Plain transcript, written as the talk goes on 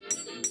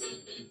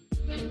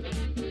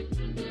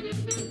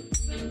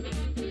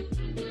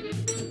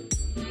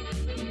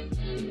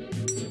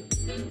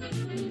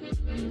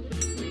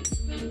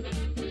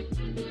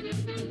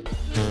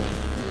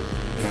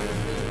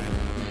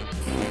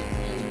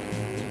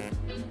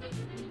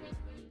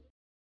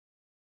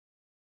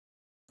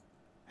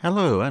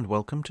Hello and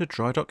welcome to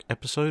Drydock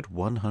episode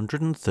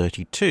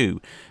 132.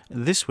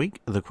 This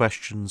week the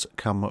questions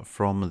come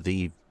from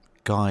the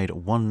Guide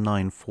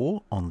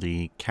 194 on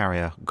the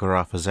carrier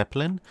Graf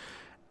Zeppelin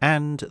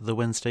and the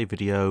Wednesday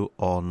video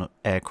on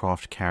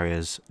aircraft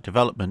carriers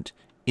development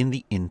in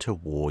the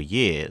interwar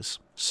years.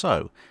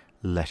 So,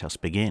 let us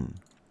begin.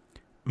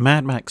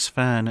 Mad Max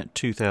Fan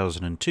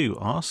 2002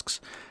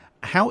 asks,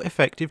 how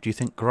effective do you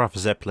think Graf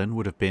Zeppelin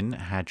would have been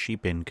had she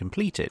been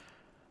completed?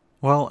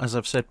 Well, as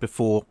I've said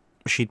before,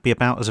 she'd be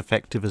about as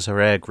effective as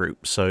her air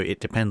group, so it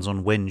depends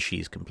on when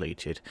she's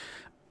completed.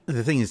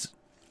 The thing is,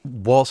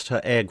 whilst her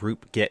air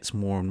group gets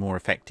more and more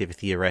effective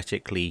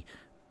theoretically,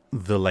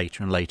 the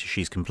later and later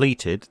she's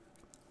completed,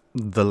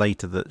 the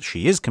later that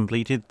she is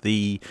completed,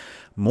 the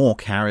more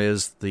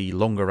carriers, the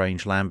longer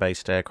range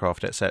land-based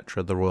aircraft,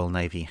 etc., the Royal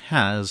Navy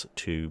has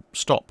to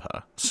stop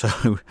her.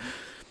 So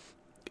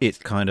it's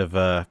kind of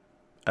a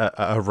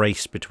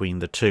race between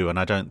the two, and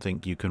I don't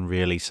think you can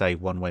really say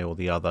one way or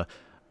the other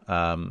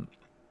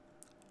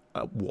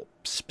at what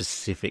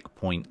specific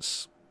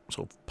points,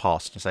 sort of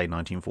past, say,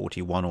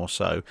 1941 or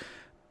so,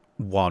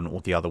 one or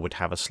the other would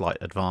have a slight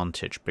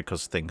advantage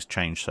because things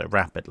change so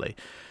rapidly.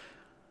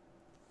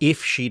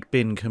 If she'd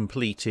been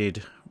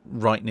completed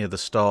right near the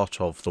start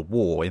of the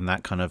war, in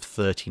that kind of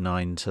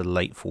 39 to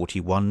late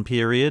 41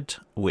 period,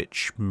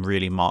 which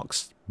really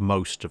marks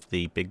most of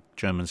the big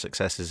German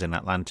successes in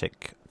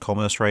Atlantic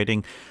commerce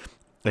raiding,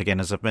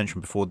 again, as I've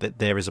mentioned before, that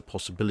there is a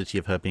possibility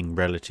of her being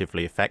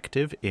relatively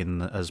effective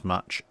in as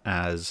much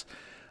as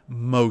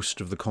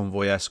most of the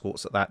convoy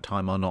escorts at that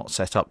time are not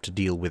set up to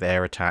deal with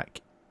air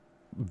attack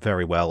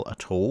very well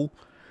at all.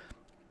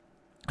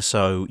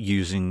 So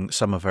using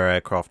some of her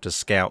aircraft as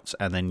scouts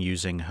and then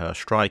using her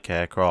strike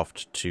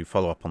aircraft to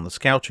follow up on the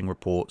scouting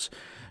reports,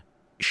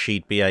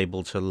 she'd be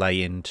able to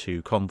lay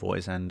into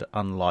convoys, and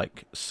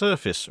unlike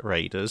surface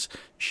raiders,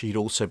 she'd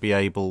also be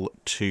able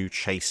to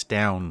chase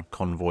down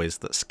convoys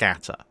that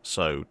scatter.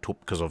 So,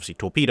 because obviously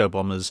torpedo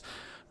bombers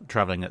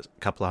travelling at a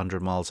couple of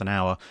hundred miles an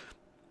hour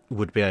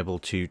would be able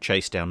to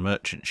chase down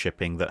merchant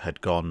shipping that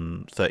had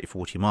gone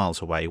 30-40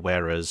 miles away,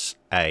 whereas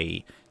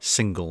a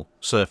single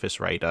surface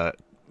raider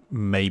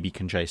maybe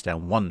can chase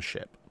down one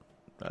ship.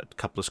 A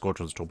couple of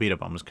squadrons of torpedo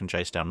bombers can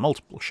chase down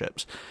multiple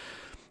ships.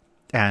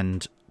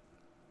 And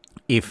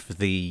if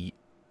the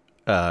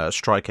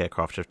strike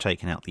aircraft have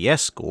taken out the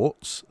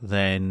escorts,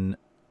 then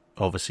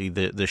obviously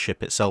the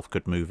ship itself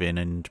could move in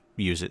and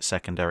use its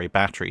secondary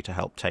battery to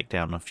help take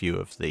down a few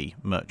of the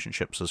merchant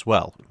ships as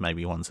well,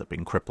 maybe ones that have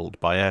been crippled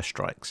by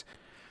airstrikes.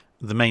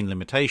 The main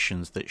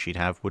limitations that she'd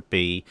have would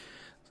be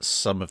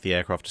some of the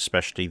aircraft,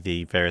 especially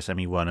the various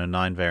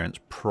Me-109 variants,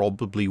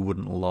 probably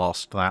wouldn't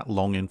last that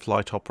long in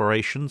flight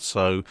operations,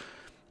 so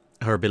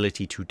her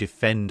ability to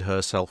defend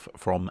herself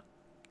from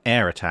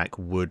air attack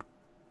would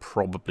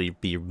probably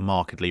be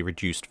markedly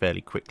reduced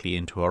fairly quickly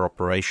into her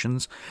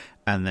operations.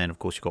 And then, of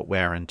course, you've got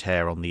wear and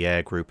tear on the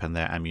air group and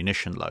their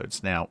ammunition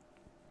loads. Now,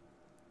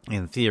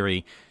 in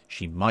theory,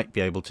 she might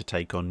be able to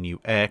take on new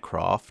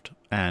aircraft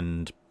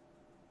and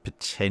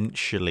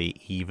potentially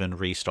even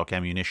restock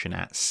ammunition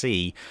at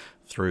sea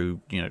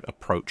through,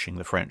 approaching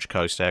the French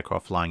coast,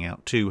 aircraft flying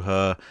out to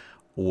her,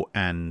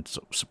 and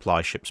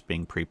supply ships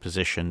being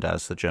pre-positioned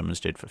as the Germans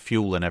did for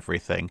fuel and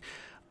everything.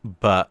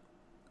 But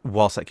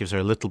whilst that gives her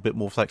a little bit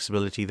more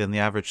flexibility than the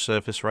average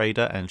surface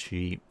raider, and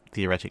she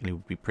theoretically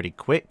would be pretty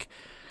quick,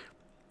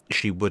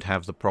 she would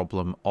have the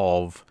problem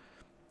of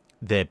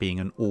there being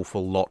an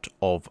awful lot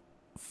of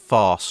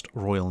fast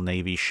Royal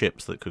Navy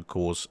ships that could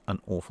cause an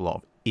awful lot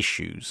of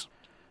issues.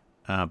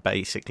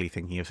 Basically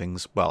thinking of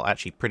things, well,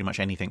 actually pretty much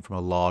anything from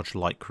a large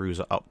light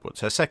cruiser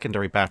upwards. Her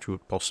secondary battery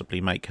would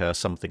possibly make her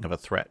something of a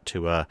threat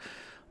to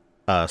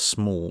a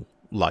small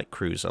light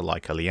cruiser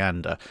like a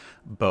Leander,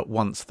 but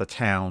once the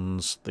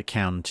towns, the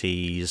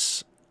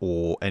counties,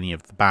 or any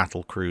of the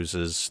battle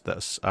cruisers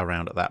that's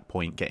around at that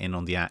point get in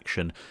on the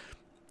action,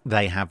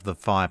 they have the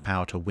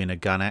firepower to win a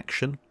gun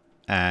action,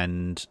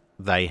 and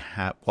they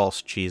have,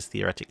 whilst she is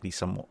theoretically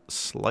somewhat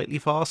slightly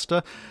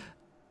faster,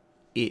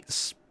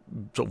 it's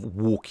sort of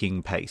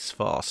walking pace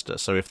faster.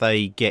 So if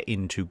they get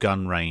into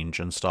gun range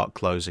and start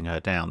closing her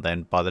down,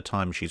 then by the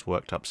time she's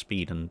worked up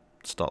speed and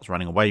starts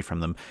running away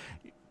from them,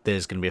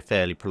 there's going to be a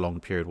fairly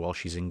prolonged period while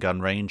she's in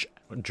gun range,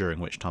 during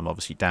which time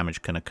obviously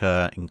damage can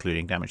occur,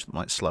 including damage that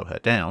might slow her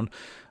down,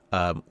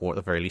 or at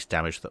the very least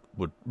damage that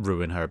would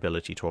ruin her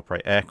ability to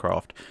operate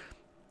aircraft.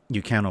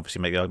 You can obviously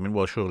make the argument,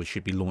 well, surely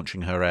she'd be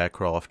launching her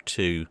aircraft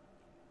to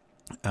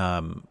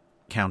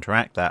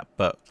counteract that,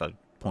 but I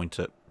point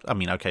at,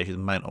 okay, she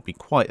might not be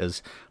quite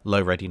as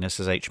low readiness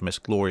as HMS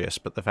Glorious,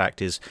 but the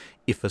fact is,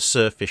 if a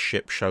surface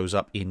ship shows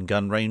up in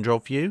gun range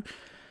of you,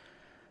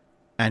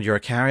 and you're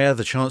a carrier,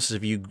 the chances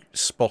of you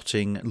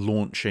spotting,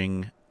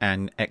 launching,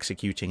 and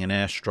executing an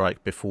airstrike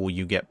before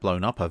you get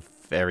blown up are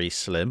very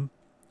slim,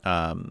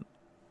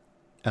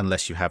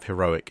 unless you have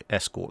heroic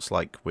escorts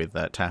like with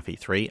Taffy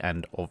 3,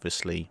 and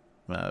obviously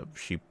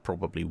she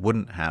probably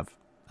wouldn't have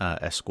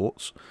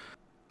escorts.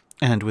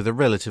 And with a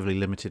relatively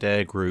limited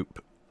air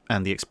group,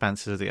 and the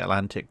expanses of the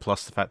Atlantic,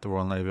 plus the fact the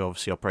Royal Navy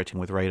obviously operating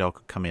with radar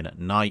could come in at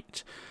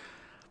night,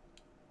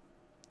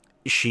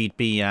 she'd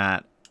be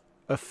at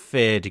a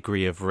fair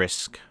degree of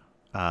risk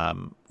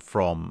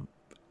from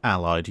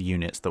Allied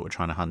units that were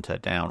trying to hunt her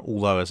down.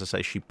 Although, as I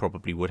say, she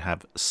probably would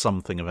have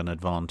something of an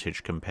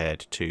advantage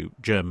compared to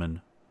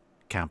German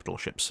capital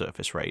ship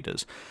surface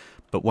raiders.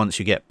 But once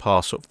you get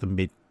past sort of the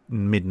mid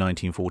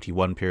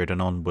 1941 period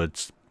and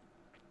onwards,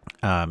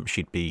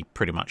 she'd be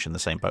pretty much in the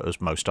same boat as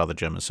most other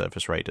German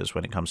surface raiders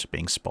when it comes to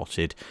being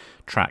spotted,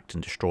 tracked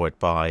and destroyed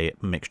by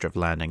a mixture of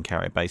land and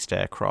carrier-based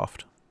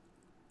aircraft.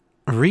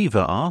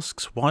 Riva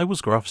asks, why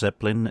was Graf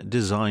Zeppelin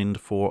designed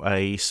for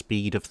a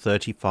speed of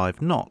 35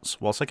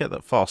 knots? Whilst I get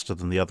that faster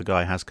than the other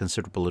guy has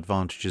considerable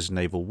advantages in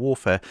naval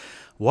warfare,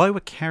 why were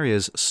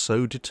carriers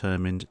so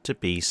determined to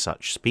be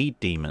such speed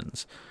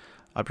demons?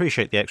 I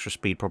appreciate the extra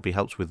speed probably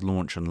helps with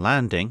launch and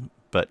landing,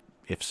 but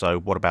if so,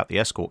 what about the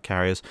escort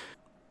carriers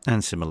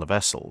and similar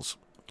vessels?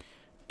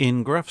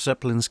 In Graf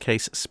Zeppelin's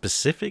case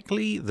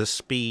specifically, the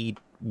speed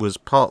was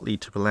partly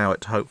to allow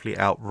it to hopefully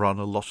outrun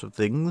a lot of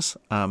things,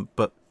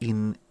 but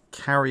in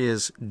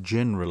carriers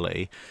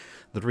generally,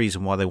 the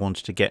reason why they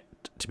wanted to get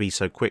to be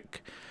so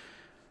quick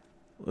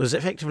was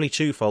effectively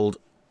twofold.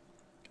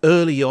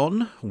 Early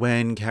on,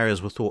 when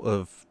carriers were thought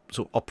of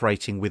sort of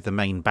operating with the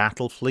main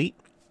battle fleet,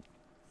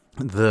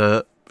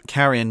 the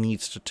carrier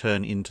needs to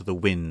turn into the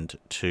wind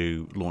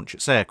to launch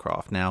its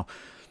aircraft. Now,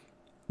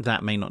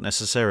 that may not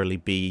necessarily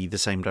be the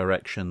same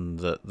direction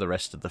that the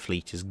rest of the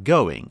fleet is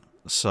going.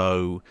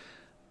 So,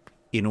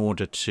 in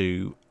order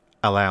to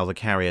allow the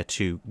carrier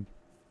to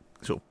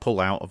sort of pull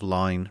out of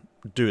line,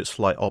 do its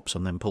flight ops,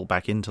 and then pull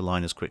back into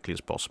line as quickly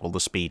as possible, the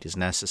speed is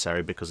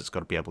necessary because it's got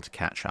to be able to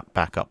catch up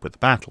back up with the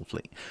battle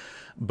fleet.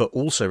 But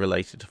also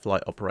related to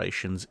flight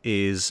operations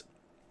is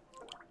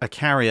a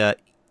carrier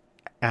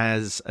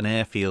as an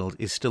airfield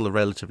is still a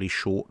relatively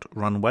short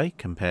runway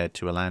compared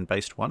to a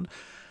land-based one,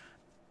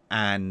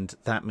 and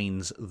that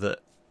means that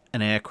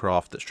an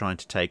aircraft that's trying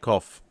to take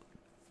off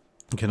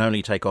can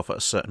only take off at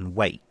a certain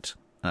weight,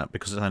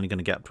 because it's only going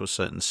to get up to a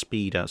certain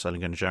speed, it's only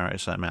going to generate a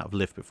certain amount of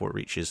lift before it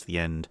reaches the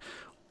end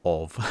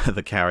of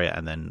the carrier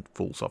and then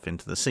falls off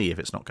into the sea if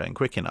it's not going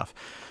quick enough.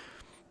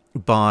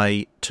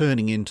 By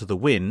turning into the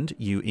wind,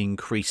 you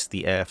increase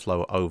the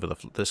airflow over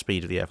the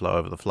speed of the airflow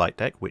over the flight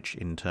deck, which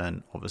in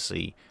turn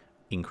obviously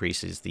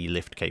increases the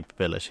lift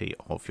capability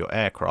of your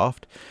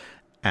aircraft,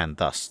 and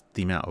thus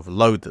the amount of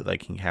load that they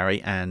can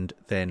carry. And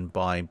then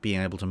by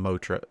being able to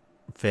motor at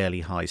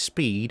fairly high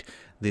speed,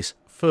 this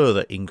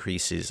further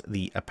increases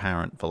the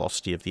apparent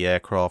velocity of the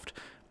aircraft,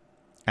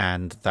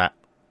 and that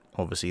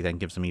obviously then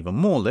gives them even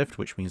more lift,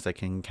 which means they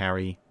can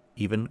carry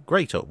even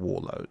greater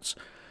warloads.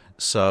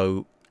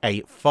 So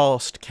a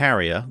fast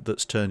carrier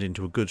that's turned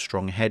into a good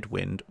strong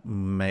headwind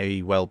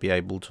may well be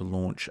able to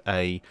launch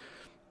a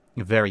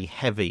very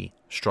heavy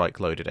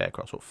strike-loaded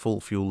aircraft, so full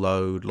fuel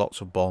load,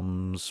 lots of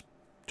bombs,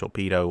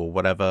 torpedo or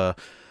whatever,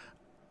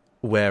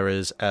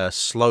 whereas a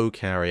slow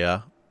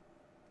carrier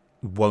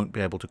won't be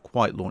able to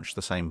quite launch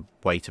the same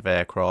weight of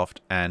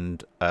aircraft,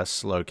 and a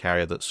slow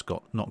carrier that's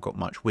not got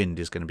much wind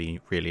is going to be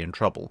really in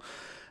trouble.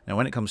 Now,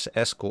 when it comes to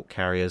escort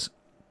carriers,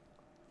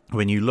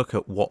 when you look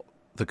at what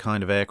the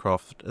kind of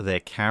aircraft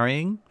they're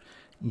carrying,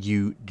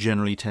 you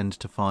generally tend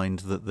to find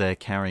that they're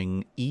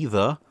carrying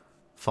either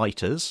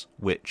fighters,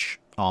 which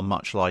are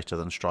much lighter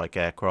than strike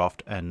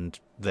aircraft and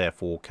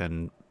therefore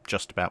can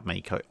just about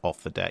make it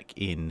off the deck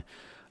in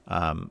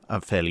a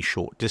fairly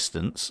short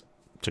distance,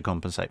 to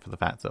compensate for the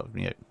fact that,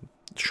 you know,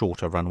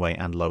 shorter runway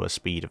and lower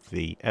speed of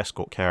the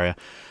escort carrier.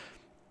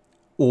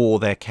 Or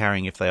they're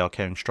carrying, if they are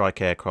carrying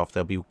strike aircraft,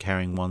 they'll be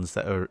carrying ones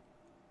that are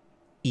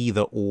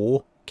either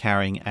or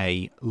carrying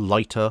a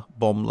lighter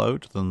bomb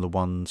load than the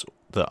ones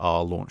that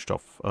are launched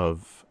off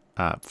of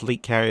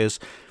fleet carriers,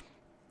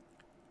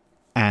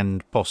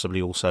 and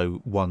possibly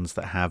also ones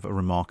that have a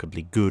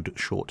remarkably good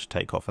short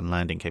takeoff and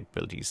landing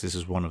capabilities. This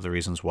is one of the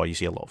reasons why you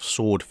see a lot of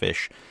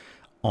swordfish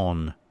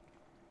on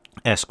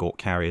escort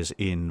carriers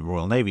in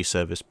Royal Navy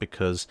service,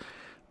 because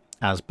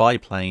as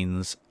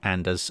biplanes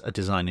and as a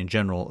design in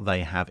general,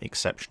 they have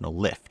exceptional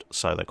lift,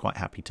 so they're quite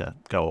happy to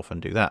go off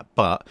and do that.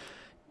 But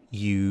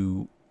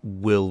you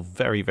will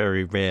very,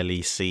 very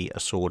rarely see a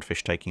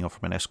swordfish taking off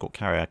from an escort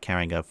carrier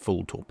carrying a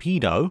full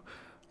torpedo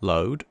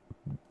load,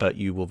 but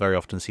you will very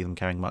often see them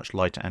carrying much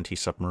lighter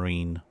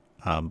anti-submarine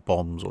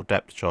bombs or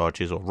depth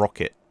charges or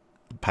rocket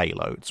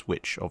payloads,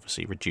 which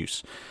obviously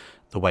reduce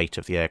the weight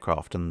of the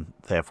aircraft and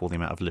therefore the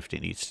amount of lift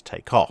it needs to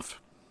take off.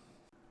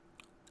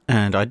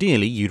 And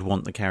ideally, you'd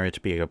want the carrier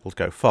to be able to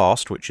go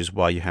fast, which is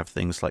why you have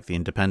things like the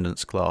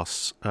Independence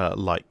class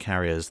light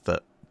carriers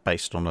that,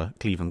 based on a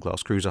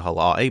Cleveland-class cruiser hull,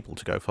 are able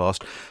to go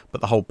fast. But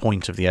the whole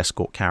point of the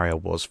escort carrier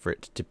was for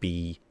it to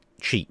be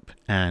cheap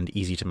and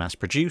easy to mass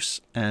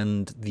produce,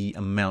 and the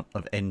amount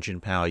of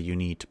engine power you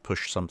need to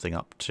push something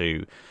up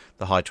to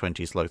the high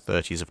 20s, low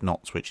 30s of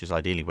knots, which is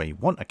ideally where you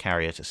want a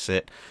carrier to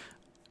sit,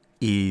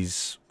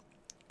 is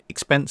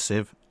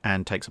expensive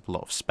and takes up a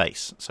lot of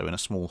space. So in a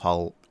small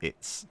hull,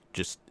 it's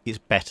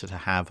better to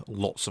have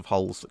lots of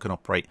hulls that can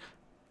operate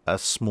a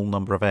small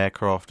number of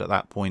aircraft at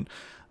that point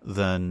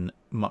than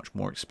much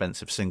more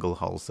expensive single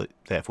hulls that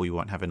therefore you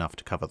won't have enough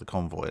to cover the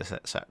convoys,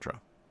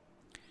 etc.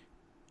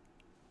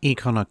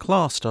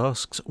 Iconoclast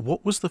asks,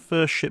 what was the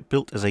first ship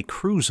built as a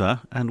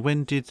cruiser, and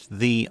when did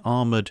the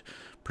armoured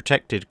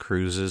protected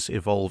cruisers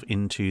evolve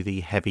into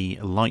the heavy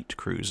light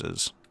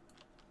cruisers?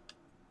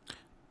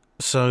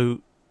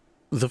 So,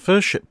 the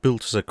first ship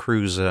built as a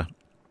cruiser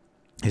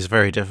is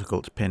very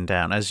difficult to pin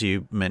down. As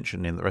you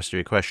mentioned in the rest of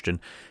your question,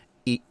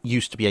 it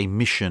used to be a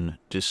mission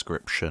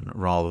description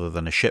rather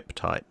than a ship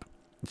type.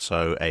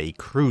 So a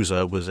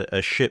cruiser was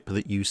a ship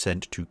that you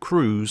sent to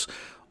cruise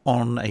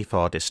on a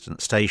far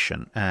distant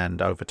station,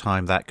 and over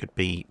time that could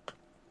be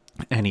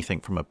anything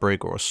from a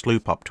brig or a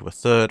sloop up to a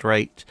third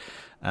rate,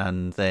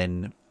 and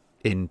then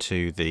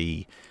into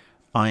the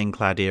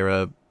ironclad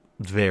era,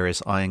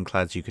 various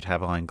ironclads. You could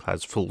have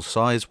ironclads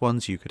full-size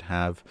ones, you could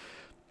have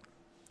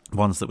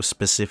ones that were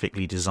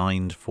specifically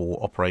designed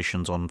for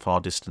operations on far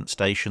distant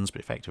stations,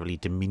 but effectively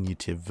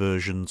diminutive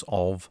versions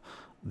of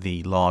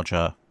the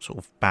larger sort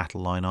of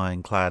battle line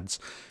ironclads.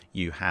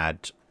 You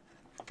had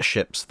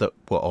ships that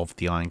were of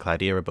the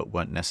ironclad era but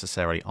weren't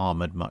necessarily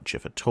armoured much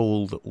if at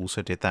all, that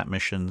also did that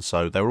mission.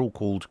 So they're all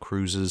called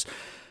cruisers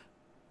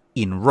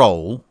in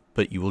role,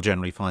 but you will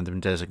generally find them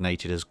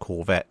designated as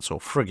corvettes or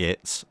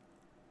frigates,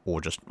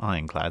 or just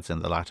ironclads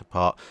in the latter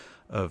part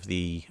of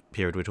the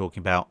period we're talking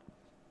about,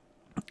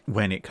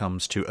 when it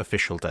comes to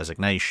official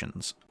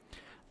designations.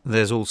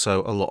 There's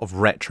also a lot of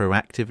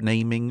retroactive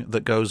naming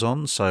that goes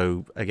on.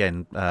 So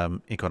again,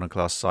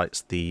 Iconoclast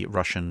cites the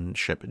Russian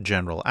ship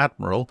General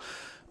Admiral,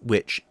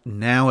 which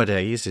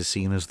nowadays is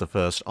seen as the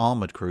first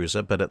armoured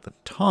cruiser, but at the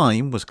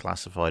time was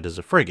classified as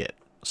a frigate.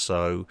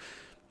 So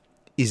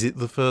is it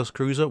the first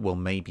cruiser? Well,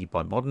 maybe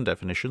by modern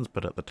definitions,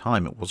 but at the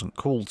time it wasn't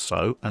called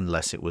so,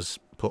 unless it was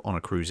put on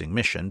a cruising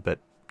mission, but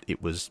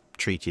it was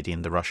treated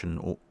in the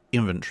Russian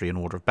inventory and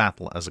order of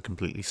battle as a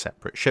completely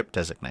separate ship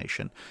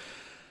designation.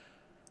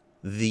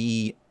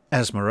 The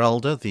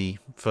Esmeralda, the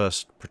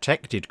first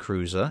protected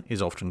cruiser,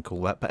 is often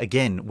called that, but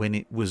again, when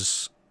it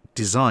was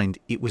designed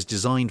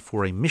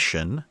for a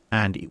mission,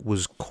 and it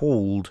was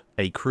called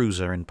a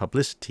cruiser in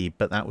publicity,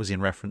 but that was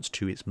in reference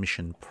to its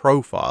mission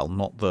profile,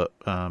 not that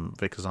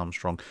Vickers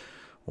Armstrong,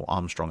 or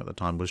Armstrong at the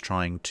time, was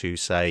trying to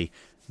say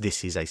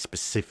this is a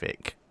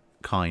specific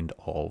kind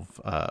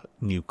of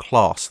new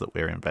class that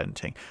we're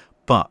inventing.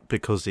 But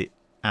because it,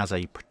 as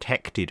a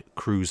protected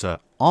cruiser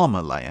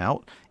armour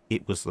layout,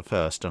 it was the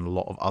first, and a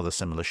lot of other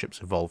similar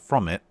ships evolved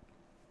from it,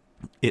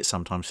 it's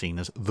sometimes seen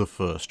as the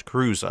first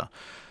cruiser,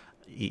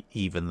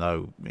 even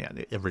though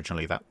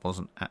originally that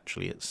wasn't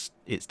actually its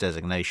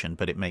designation,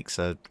 but it makes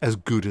as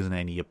good as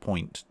any a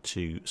point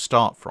to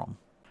start from.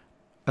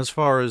 As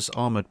far as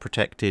armoured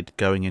protected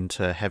going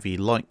into heavy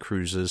light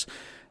cruisers,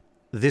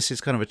 this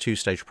is kind of a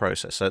two-stage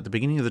process. So at the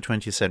beginning of the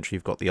 20th century,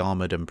 you've got the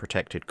armoured and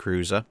protected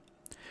cruiser.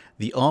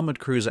 The armoured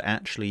cruiser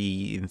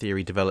actually, in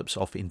theory, develops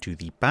off into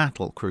the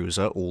battle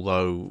cruiser,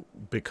 although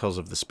because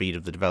of the speed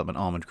of the development,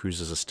 armoured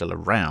cruisers are still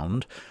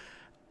around.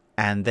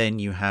 And then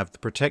you have the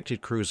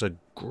protected cruiser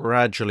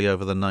gradually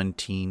over the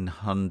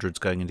 1900s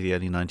going into the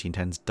early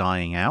 1910s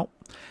dying out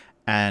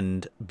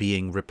and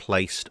being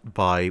replaced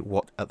by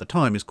what at the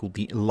time is called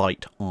the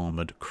light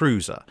armoured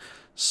cruiser.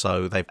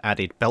 So they've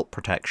added belt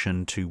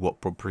protection to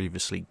what were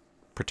previously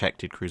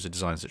protected cruiser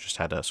designs that just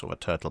had a sort of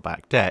a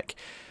turtleback deck.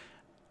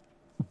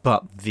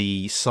 But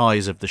the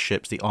size of the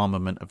ships, the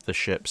armament of the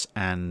ships,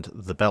 and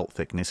the belt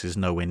thickness is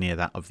nowhere near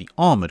that of the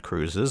armoured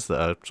cruisers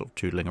that are sort of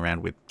tootling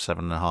around with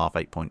 7.5,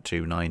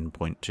 8.2,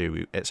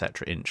 9.2,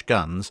 etc. inch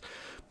guns.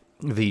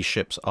 These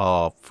ships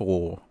are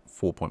 4.1,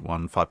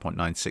 5.9,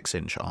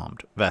 6-inch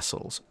armed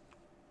vessels.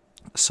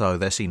 So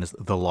they're seen as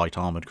the light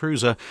armoured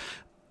cruiser,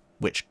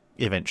 which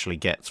eventually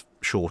gets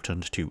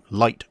shortened to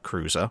light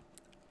cruiser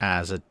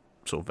as a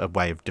sort of a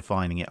way of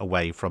defining it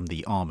away from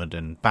the armoured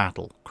and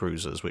battle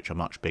cruisers, which are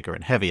much bigger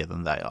and heavier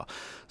than they are.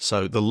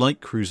 So the light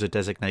cruiser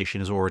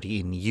designation is already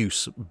in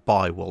use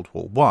by World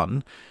War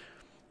I.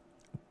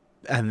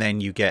 And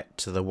then you get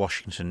to the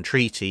Washington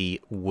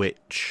Treaty,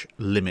 which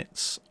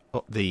limits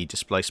the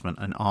displacement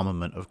and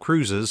armament of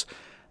cruisers,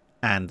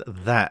 and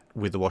that,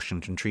 with the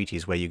Washington Treaty,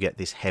 is where you get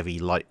this heavy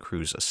light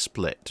cruiser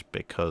split,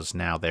 because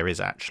now there is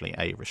actually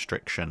a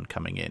restriction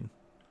coming in.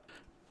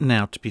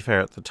 Now, to be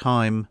fair, at the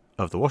time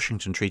of the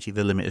Washington Treaty,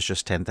 the limit is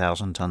just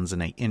 10,000 tons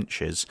and 8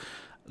 inches,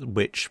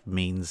 which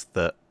means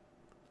that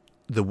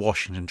the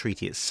Washington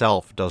Treaty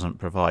itself doesn't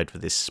provide for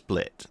this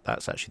split.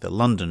 That's actually the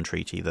London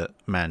Treaty that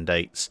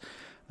mandates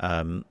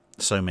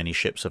so many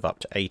ships of up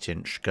to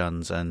 8-inch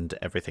guns and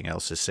everything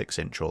else is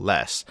 6-inch or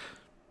less.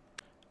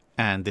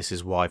 And this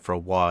is why for a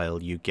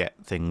while you get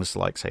things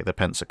like, say, the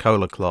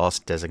Pensacola class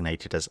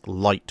designated as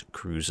light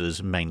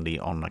cruisers, mainly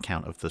on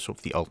account of the sort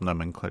of the old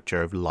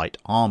nomenclature of light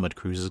armoured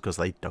cruisers, because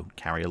they don't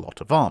carry a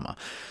lot of armour.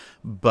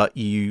 But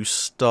you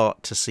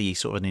start to see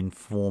sort of an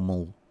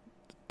informal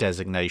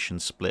designation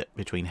split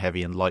between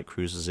heavy and light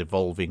cruisers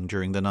evolving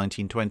during the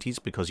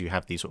 1920s, because you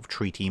have these sort of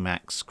Treaty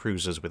Max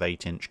cruisers with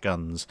 8-inch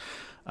guns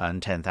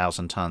and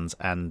 10,000 tons,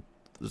 and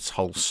this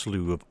whole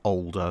slew of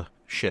older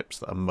ships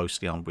that are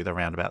mostly armed with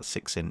around about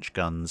 6-inch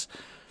guns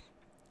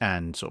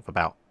and sort of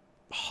about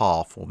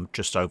half or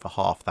just over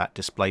half that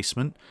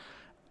displacement.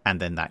 And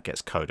then that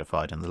gets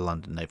codified in the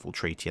London Naval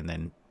Treaty, and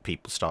then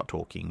people start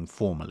talking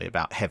formally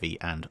about heavy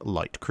and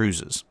light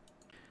cruisers.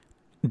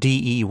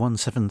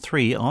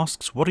 DE173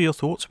 asks, what are your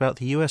thoughts about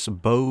the US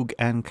Bogue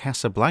and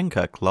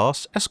Casablanca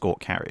class escort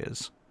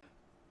carriers?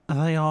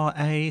 They are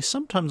a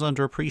sometimes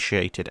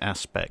underappreciated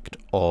aspect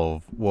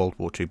of World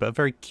War II, but a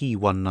very key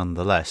one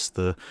nonetheless.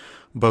 The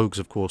Bogues,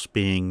 of course,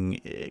 being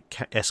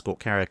escort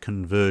carrier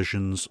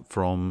conversions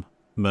from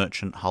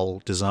merchant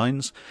hull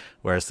designs,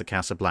 whereas the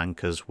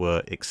Casablancas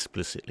were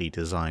explicitly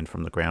designed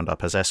from the ground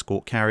up as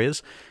escort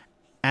carriers.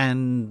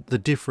 And the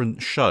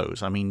difference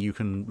shows. I mean, you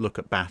can look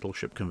at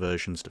battleship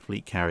conversions to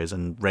fleet carriers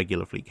and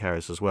regular fleet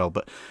carriers as well,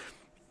 but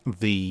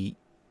the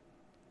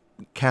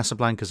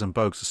Casablancas and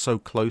Bogues are so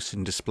close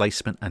in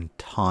displacement and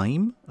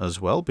time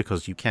as well,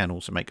 because you can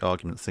also make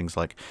arguments, things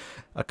like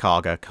a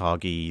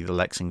Cargie, the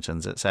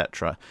Lexingtons,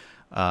 etc.,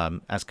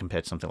 as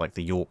compared to something like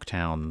the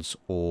Yorktowns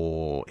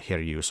or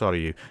Hiryu,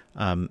 Soryu,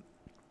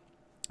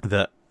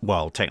 that,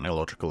 well,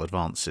 technological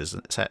advances,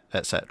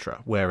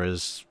 etc.,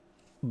 whereas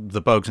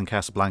the Bogues and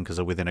Casablancas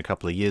are within a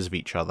couple of years of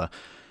each other,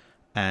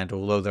 and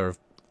although they're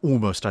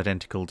almost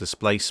identical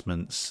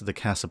displacements, the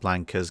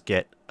Casablancas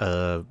get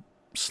a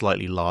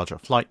slightly larger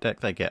flight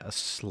deck, they get a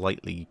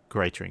slightly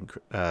greater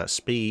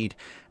speed,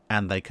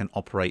 and they can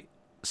operate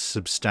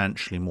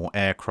substantially more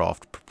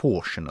aircraft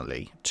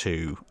proportionally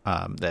to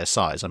their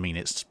size. I mean,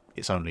 it's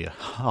only a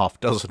half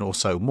dozen or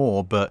so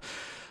more, but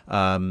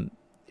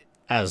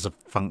as a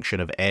function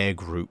of air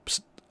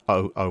groups'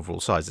 overall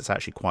size, it's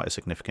actually quite a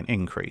significant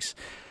increase.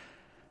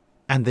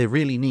 And they're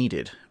really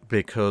needed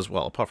because,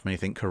 well, apart from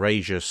anything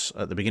courageous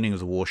at the beginning of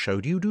the war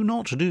showed, you do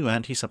not do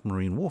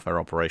anti-submarine warfare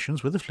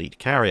operations with a fleet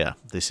carrier.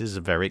 This is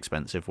a very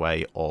expensive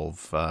way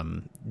of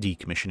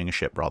decommissioning a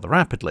ship rather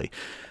rapidly.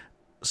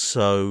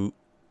 So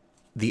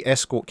the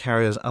escort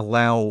carriers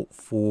allow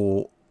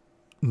for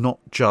not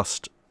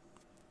just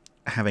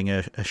having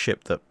a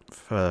ship that,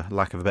 for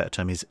lack of a better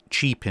term, is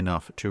cheap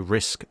enough to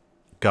risk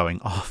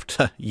going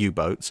after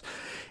U-boats.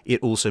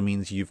 It also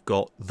means you've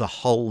got the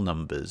hull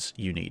numbers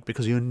you need,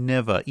 because you're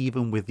never,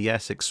 even with the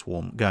Essex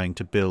Swarm, going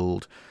to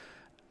build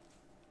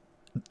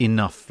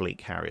enough fleet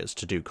carriers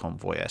to do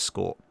convoy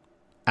escort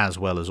as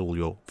well as all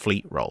your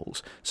fleet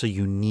roles. So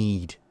you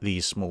need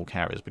these small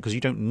carriers, because you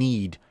don't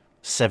need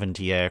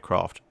 70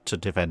 aircraft to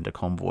defend a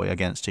convoy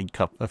against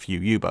a few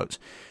U-boats.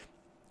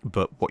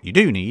 But what you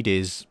do need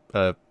is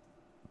a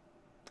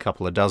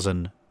couple of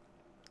dozen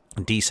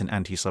decent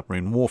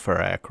anti-submarine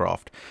warfare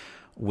aircraft,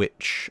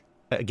 which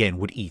again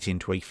would eat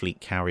into a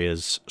fleet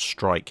carrier's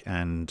strike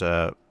and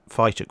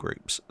fighter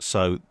groups.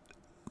 So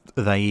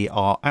they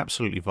are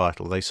absolutely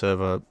vital. They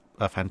serve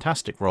a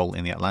fantastic role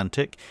in the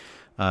Atlantic,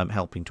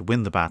 helping to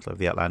win the Battle of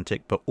the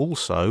Atlantic, but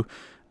also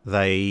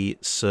they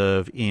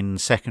serve in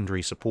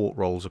secondary support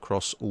roles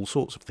across all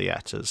sorts of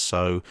theatres.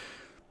 So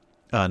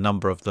a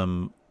number of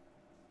them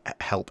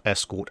help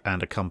escort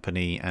and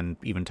accompany and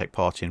even take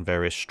part in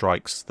various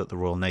strikes that the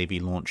Royal Navy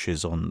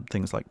launches on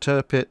things like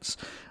Tirpitz.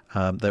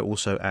 They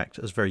also act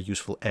as very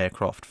useful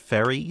aircraft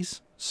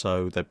ferries,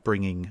 so they're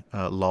bringing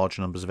large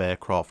numbers of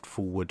aircraft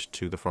forward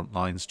to the front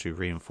lines to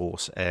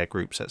reinforce air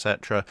groups,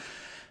 etc.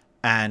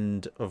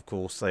 And, of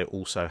course, they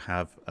also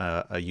have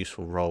a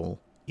useful role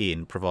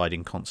in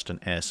providing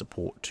constant air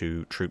support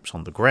to troops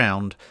on the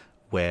ground,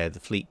 where the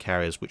fleet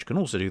carriers, which can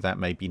also do that,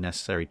 may be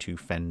necessary to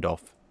fend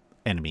off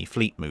enemy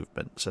fleet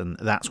movements. And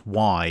that's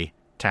why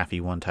Taffy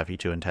 1, Taffy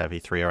 2 and Taffy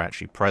 3 are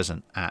actually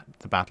present at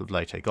the Battle of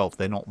Leyte Gulf.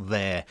 They're not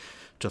there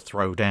to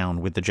throw down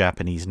with the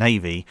Japanese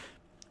Navy.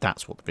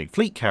 That's what the big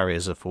fleet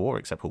carriers are for,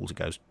 except Halsey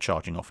goes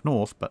charging off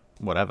north, but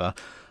whatever.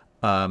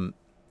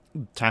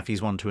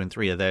 Taffys 1, 2 and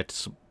 3 are there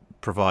to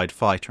provide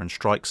fighter and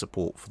strike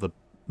support for the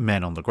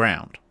men on the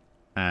ground.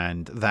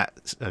 And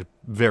that's a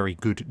very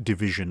good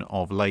division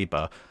of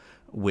labour,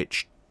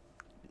 which,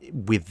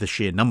 with the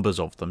sheer numbers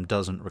of them,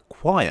 doesn't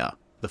require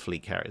the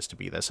fleet carriers to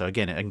be there. So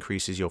again, it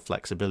increases your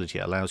flexibility.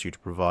 It allows you to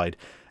provide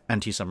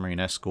anti-submarine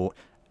escort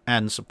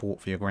and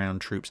support for your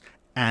ground troops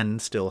and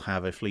still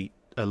have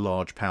a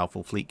large,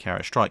 powerful fleet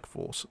carrier strike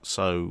force.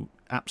 So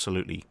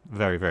absolutely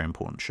very, very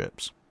important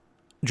ships.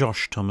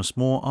 Josh Thomas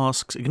Moore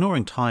asks,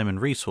 ignoring time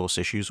and resource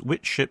issues,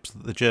 which ships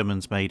that the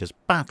Germans made as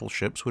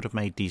battleships would have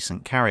made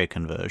decent carrier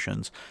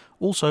conversions?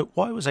 Also,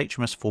 why was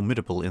HMS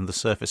Formidable in the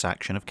surface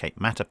action of Cape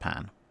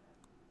Matapan?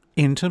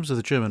 In terms of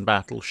the German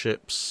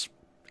battleships,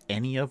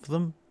 any of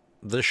them.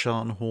 The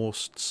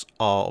Scharnhorsts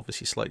are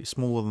obviously slightly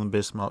smaller than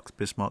Bismarcks.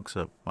 Bismarcks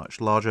are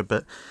much larger,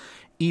 but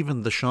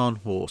even the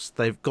Scharnhorst,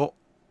 they've got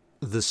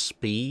the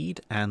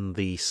speed and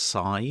the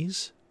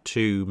size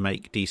to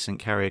make decent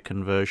carrier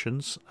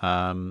conversions.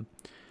 A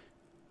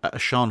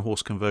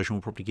Scharnhorst conversion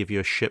will probably give you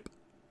a ship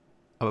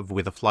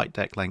with a flight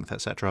deck length,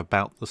 etc.,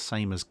 about the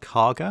same as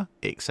Kaga,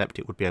 except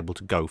it would be able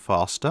to go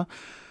faster.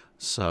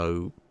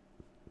 So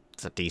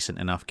it's a decent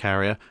enough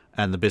carrier.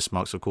 And the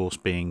Bismarcks, of course,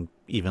 being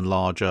even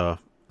larger,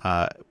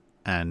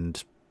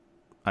 and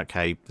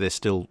okay, they're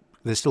still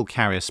they're still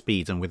carrier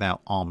speeds, and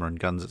without armour and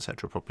guns,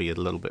 etc., probably a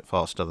little bit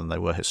faster than they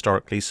were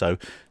historically. So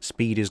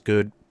speed is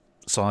good,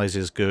 size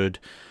is good,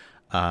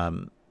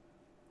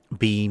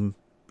 beam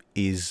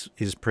is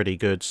pretty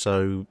good.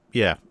 So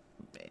yeah,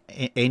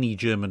 any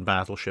German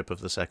battleship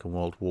of the Second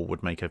World War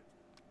would make a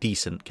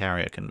decent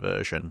carrier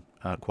conversion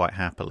quite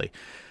happily.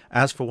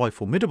 As for why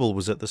Formidable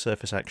was at the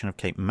surface action of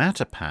Cape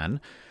Matapan,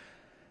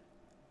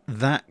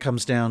 that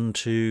comes down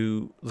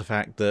to the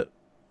fact that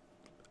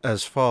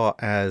as far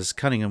as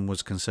Cunningham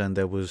was concerned,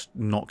 there was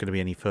not going to be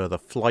any further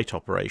flight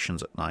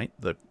operations at night.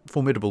 The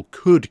Formidable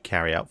could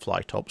carry out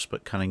flight ops,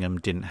 but Cunningham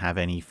didn't have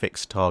any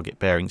fixed target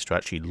bearings to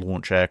actually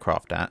launch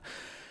aircraft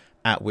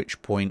at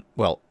which point,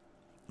 well,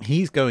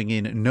 he's going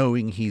in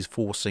knowing he's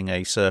forcing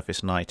a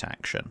surface night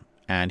action,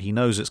 and he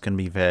knows it's going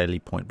to be fairly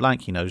point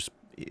blank. He knows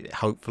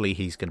hopefully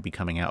he's going to be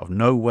coming out of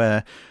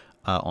nowhere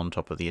on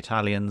top of the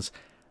Italians,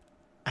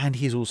 and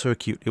he's also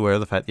acutely aware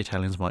of the fact the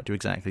Italians might do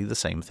exactly the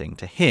same thing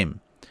to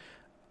him.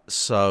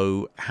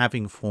 So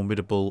having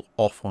Formidable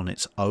off on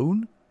its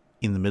own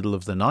in the middle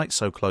of the night,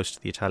 so close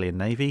to the Italian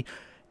Navy,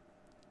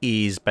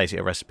 is basically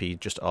a recipe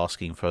just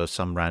asking for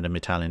some random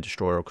Italian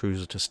destroyer or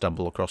cruiser to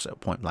stumble across it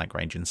at point blank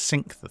range and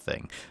sink the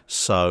thing.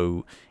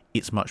 So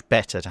it's much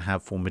better to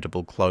have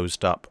Formidable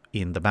closed up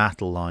in the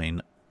battle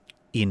line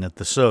in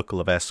the circle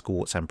of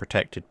escorts and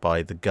protected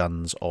by the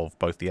guns of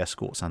both the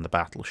escorts and the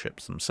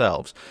battleships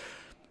themselves.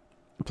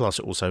 Plus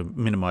it also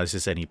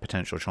minimises any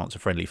potential chance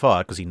of friendly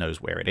fire because he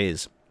knows where it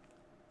is.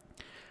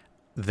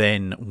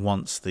 Then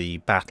once the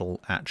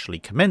battle actually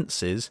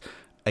commences,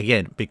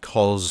 again,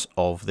 because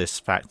of this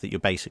fact that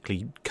you're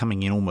basically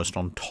coming in almost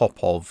on top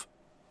of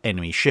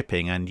enemy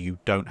shipping and you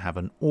don't have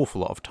an awful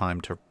lot of time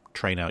to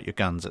train out your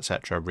guns,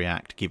 etc.,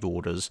 react, give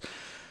orders,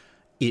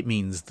 it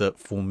means that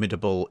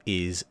Formidable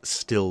is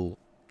still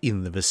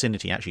in the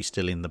vicinity, actually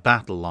still in the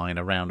battle line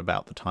around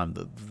about the time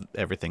that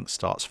everything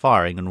starts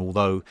firing. And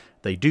although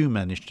they do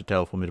manage to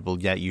tell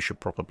Formidable, yeah, you should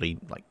probably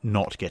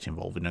not get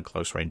involved in a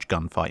close range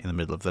gunfight in the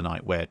middle of the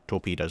night where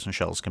torpedoes and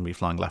shells can be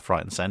flying left,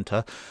 right and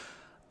centre,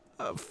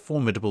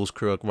 Formidable's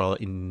crew are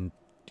rather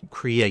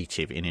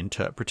creative in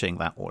interpreting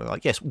that order.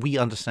 Yes, we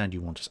understand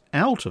you want us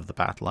out of the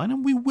battle line,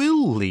 and we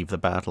will leave the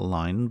battle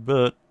line,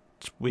 but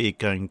we're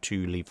going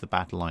to leave the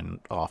battle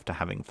line after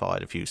having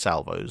fired a few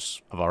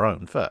salvos of our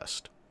own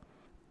first.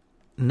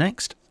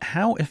 Next,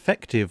 how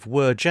effective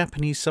were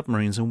Japanese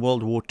submarines in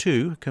World War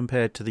II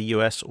compared to the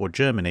US or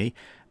Germany,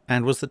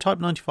 and was the Type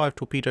 95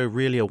 torpedo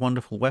really a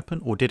wonderful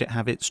weapon, or did it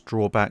have its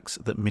drawbacks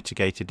that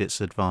mitigated its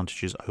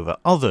advantages over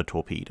other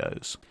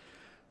torpedoes?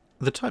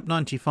 The Type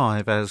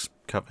 95, as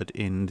covered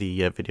in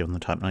the video on the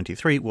Type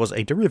 93, was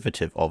a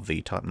derivative of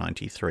the Type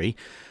 93,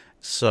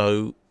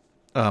 so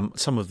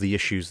some of the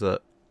issues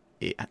that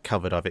it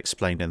covered I've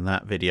explained in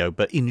that video,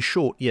 but in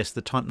short, yes,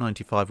 the Type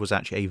 95 was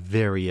actually a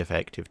very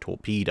effective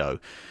torpedo.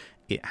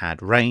 It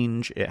had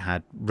range, it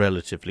had,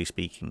 relatively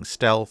speaking,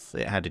 stealth,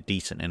 it had a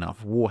decent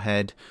enough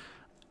warhead,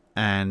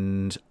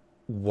 and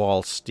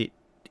whilst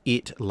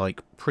it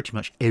like pretty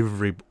much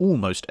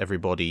almost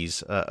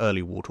everybody's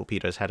early war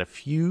torpedoes had a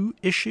few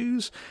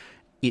issues,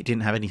 it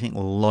didn't have anything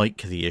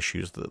like the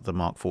issues that the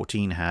Mark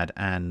 14 had,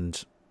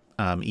 and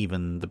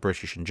even the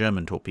British and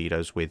German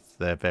torpedoes with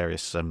their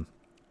various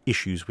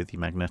issues with the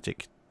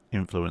magnetic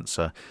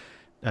influencer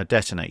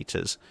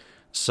detonators.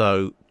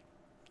 So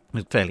it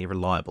was fairly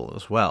reliable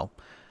as well.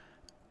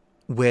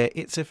 Where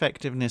its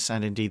effectiveness,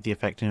 and indeed the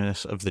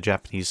effectiveness of the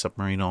Japanese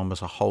submarine arm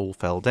as a whole,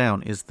 fell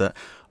down is that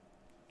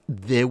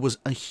there was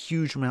a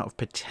huge amount of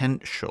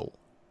potential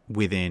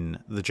within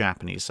the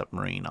Japanese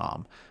submarine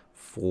arm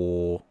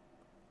for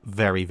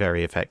very,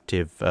 very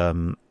effective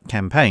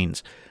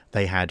campaigns.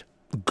 They had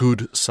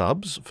good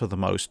subs for the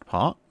most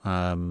part,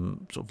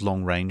 sort of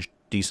long range,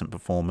 decent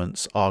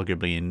performance,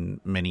 arguably in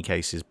many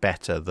cases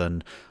better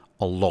than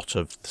a lot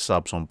of the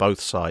subs on both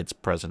sides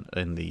present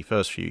in the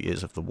first few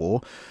years of the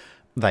war.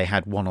 They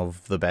had one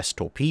of the best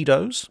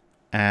torpedoes,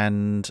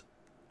 and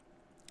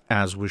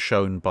as was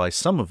shown by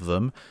some of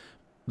them,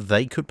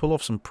 they could pull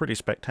off some pretty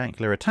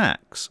spectacular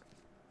attacks.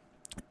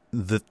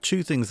 The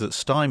two things that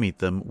stymied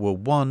them were,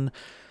 one,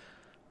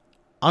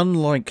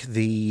 unlike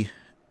the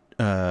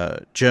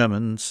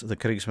Germans, the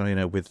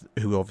Kriegsmarine,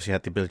 who obviously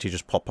had the ability to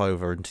just pop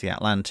over into the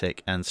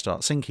Atlantic and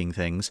start sinking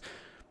things,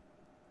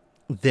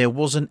 there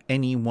wasn't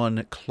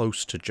anyone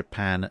close to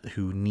Japan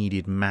who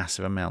needed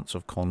massive amounts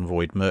of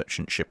convoyed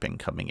merchant shipping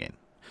coming in.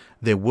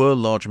 There were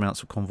large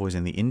amounts of convoys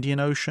in the Indian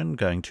Ocean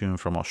going to and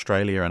from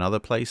Australia and other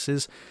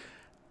places,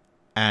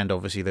 and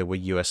obviously there were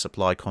US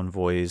supply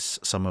convoys,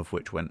 some of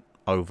which went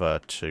over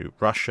to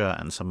Russia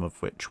and some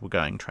of which were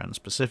going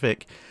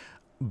trans-Pacific,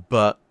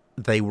 but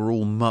they were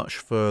all much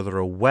further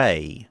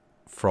away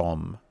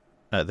from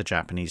the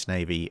Japanese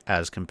Navy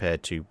as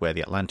compared to where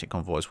the Atlantic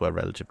convoys were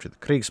relative to the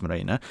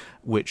Kriegsmarine,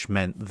 which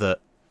meant that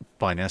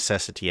by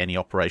necessity any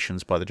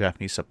operations by the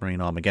Japanese submarine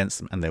arm against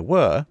them, and there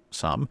were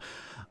some,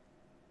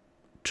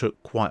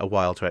 took quite a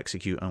while to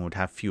execute and would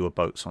have fewer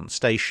boats on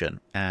station.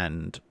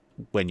 And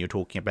when you're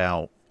talking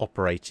about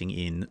operating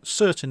in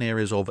certain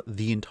areas of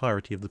the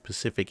entirety of the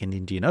Pacific and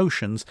Indian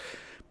Oceans,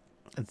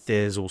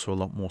 there's also a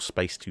lot more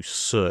space to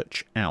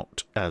search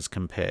out as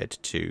compared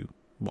to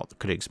what the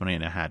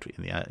Kriegsmarine had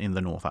in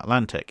the North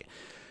Atlantic.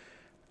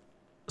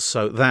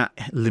 So that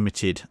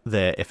limited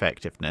their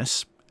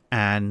effectiveness,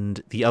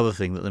 and the other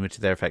thing that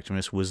limited their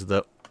effectiveness was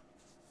that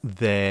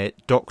their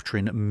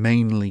doctrine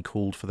mainly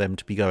called for them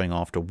to be going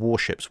after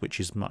warships, which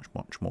is much,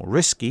 much more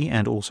risky,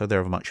 and also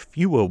there are much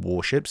fewer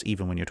warships,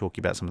 even when you're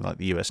talking about something like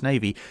the US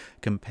Navy,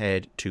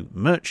 compared to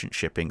merchant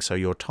shipping. So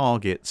your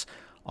targets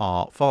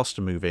are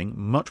faster moving,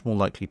 much more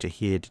likely to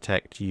hear,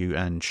 detect you,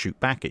 and shoot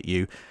back at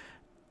you,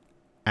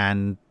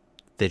 and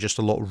they're just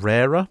a lot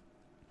rarer.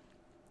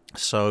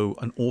 So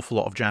an awful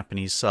lot of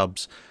Japanese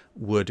subs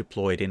were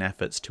deployed in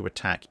efforts to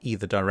attack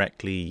either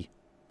directly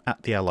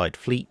at the Allied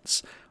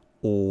fleets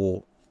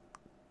or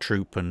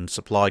troop and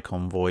supply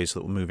convoys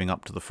that were moving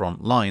up to the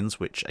front lines,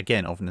 which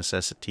again of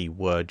necessity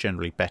were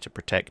generally better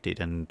protected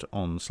and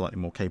on slightly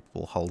more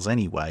capable hulls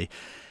anyway.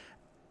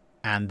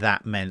 And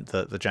that meant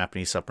that the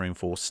Japanese submarine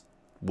force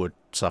would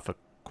suffer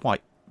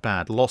quite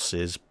bad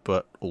losses,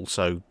 but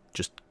also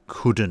just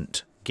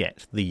couldn't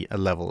get the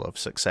level of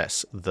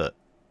success that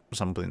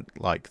something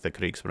like the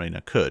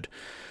Kriegsmarine could.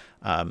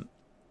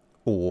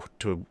 Or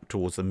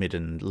towards the mid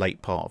and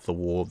late part of the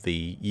war,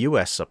 the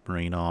US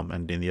submarine arm,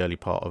 and in the early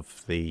part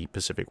of the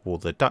Pacific War,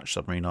 the Dutch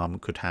submarine arm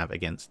could have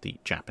against the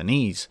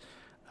Japanese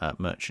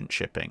merchant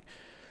shipping.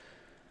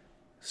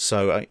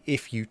 So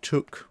if you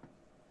took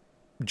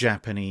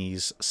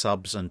Japanese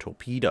subs and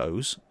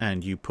torpedoes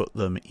and you put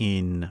them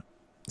in,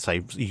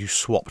 say, you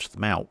swapped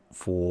them out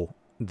for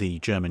the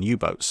German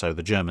U-boats, so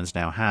the Germans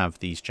now have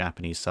these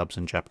Japanese subs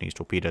and Japanese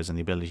torpedoes and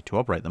the ability to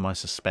operate them, I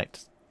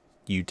suspect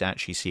you'd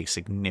actually see a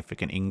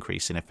significant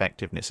increase in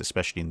effectiveness,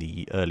 especially in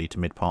the early to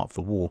mid part of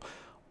the war,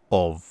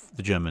 of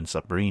the German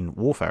submarine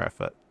warfare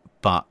effort.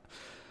 But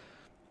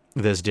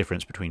there's a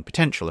difference between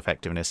potential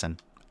effectiveness and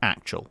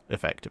actual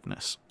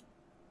effectiveness.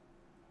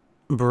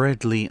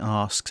 Bradley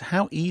asks,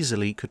 how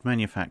easily could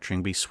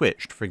manufacturing be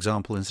switched? For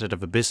example, instead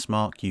of a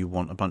Bismarck, you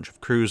want a bunch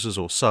of cruisers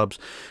or subs.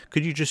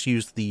 Could you just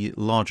use the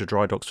larger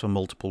dry docks for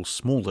multiple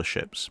smaller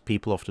ships?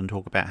 People often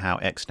talk about how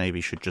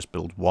ex-Navy should just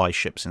build Y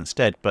ships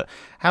instead, but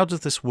how does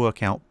this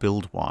work out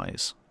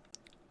build-wise?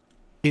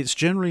 It's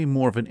generally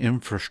more of an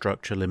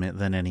infrastructure limit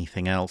than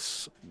anything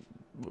else.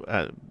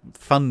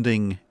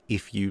 Funding,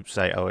 if you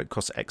say, oh, it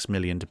costs X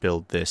million to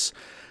build this,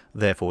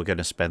 therefore we're going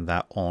to spend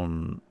that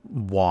on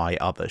Y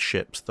other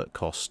ships that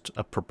cost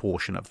a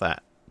proportion of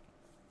that.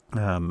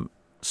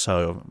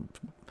 So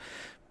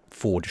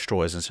 4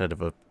 destroyers instead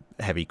of a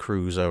heavy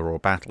cruiser or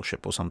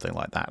battleship or something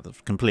like that.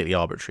 That's completely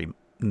arbitrary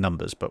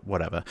numbers, but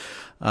whatever.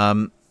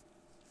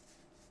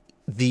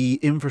 The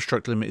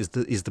infrastructure limit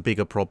is the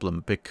bigger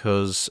problem,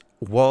 because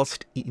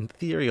whilst in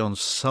theory on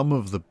some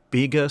of the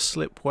bigger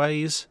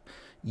slipways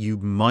you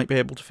might be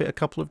able to fit a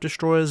couple of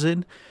destroyers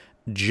in,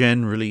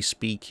 generally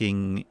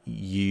speaking,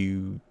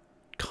 you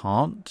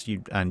can't,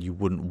 and you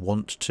wouldn't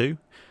want to.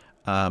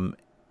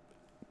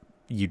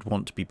 You'd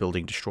want to be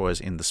building destroyers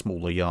in the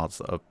smaller yards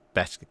that are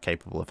better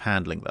capable of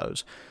handling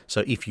those.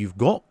 So if you've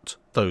got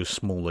those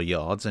smaller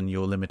yards and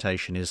your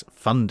limitation is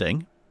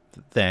funding,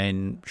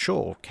 then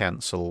sure,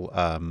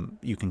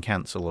 you can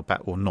cancel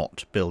or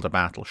not build a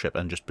battleship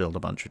and just build a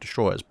bunch of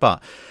destroyers.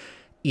 But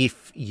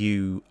if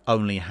you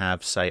only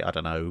have, say,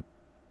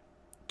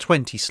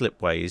 20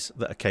 slipways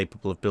that are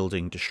capable of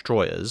building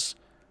destroyers,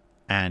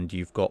 and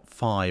you've got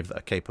 5 that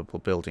are capable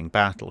of building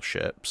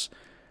battleships,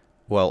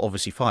 well,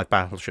 obviously 5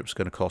 battleships are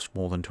going to cost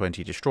more than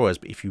 20 destroyers,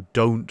 but if you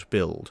don't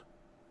build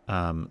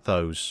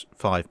those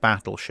 5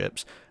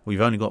 battleships,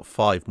 we've only got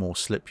 5 more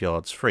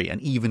slipyards free,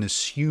 and even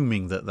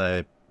assuming that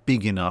they're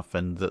big enough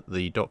and that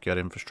the dockyard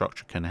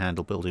infrastructure can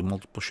handle building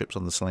multiple ships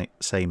on the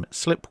same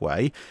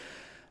slipway,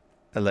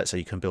 let's say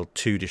you can build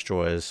 2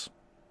 destroyers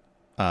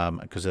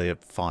because they have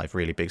 5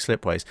 really big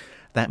slipways,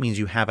 that means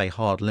you have a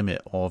hard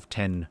limit of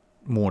 10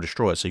 more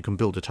destroyers. So you can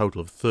build a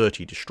total of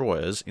 30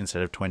 destroyers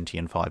instead of 20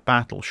 and 5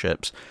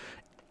 battleships.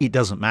 It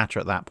doesn't matter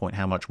at that point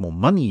how much more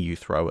money you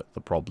throw at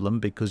the problem,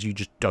 because you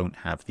just don't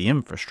have the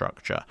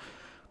infrastructure.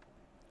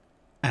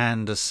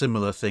 And a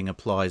similar thing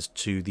applies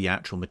to the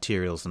actual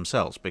materials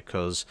themselves,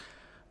 because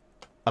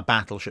a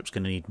battleship's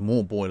going to need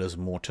more boilers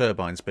and more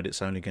turbines, but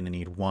it's only going to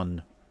need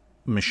 1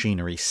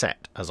 machinery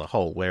set as a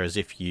whole, whereas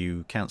if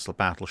you cancel a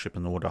battleship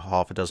and order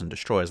half a dozen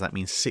destroyers, that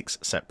means 6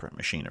 separate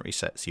machinery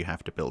sets. You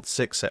have to build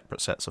 6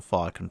 separate sets of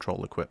fire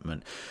control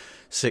equipment,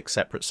 6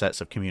 separate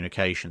sets of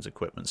communications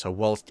equipment. So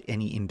whilst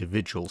any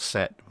individual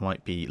set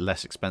might be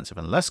less expensive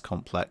and less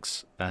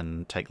complex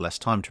and take less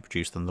time to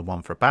produce than the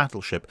one for a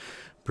battleship,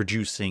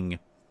 producing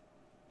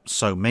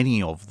so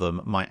many of them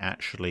might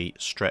actually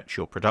stretch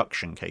your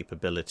production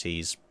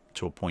capabilities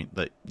to a point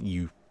that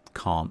you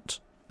can't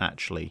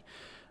actually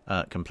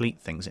complete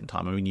things in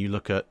time. I mean, you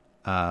look at,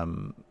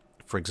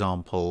 for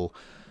example,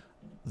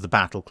 the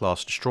battle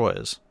class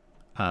destroyers.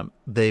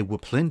 There were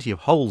plenty of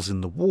holes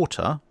in the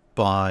water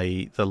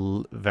by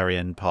the very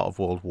end part of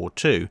World War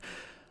II,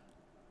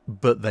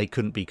 but they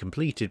couldn't be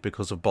completed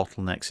because of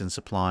bottlenecks in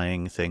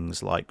supplying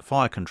things like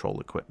fire control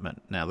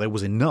equipment. Now, there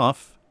was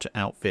enough to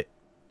outfit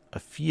a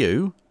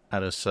few,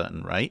 at a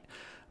certain rate,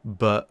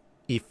 but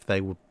if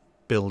they were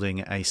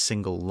building a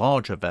single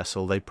larger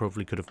vessel, they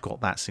probably could have got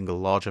that single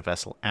larger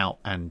vessel out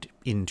and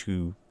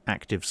into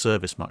active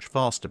service much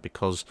faster,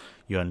 because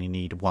you only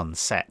need one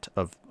set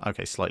of,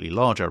 slightly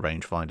larger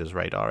rangefinders,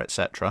 radar,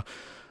 etc.,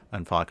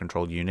 and fire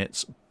control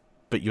units,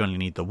 but you only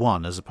need the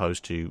one as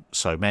opposed to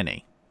so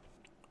many.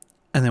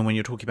 And then when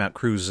you're talking about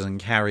cruisers and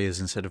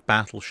carriers instead of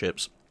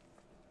battleships,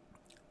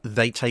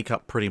 they take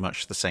up pretty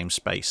much the same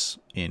space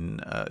in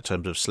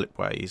terms of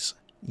slipways.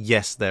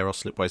 Yes, there are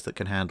slipways that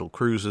can handle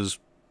cruisers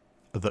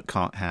that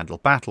can't handle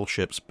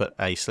battleships, but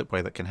a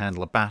slipway that can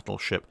handle a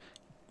battleship,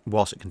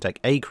 whilst it can take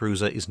a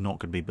cruiser, is not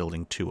going to be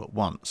building two at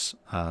once.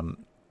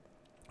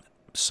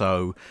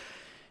 So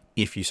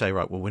if you say,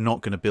 right, well, we're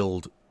not going to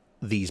build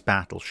these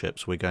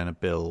battleships, we're going to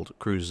build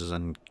cruisers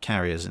and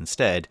carriers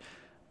instead,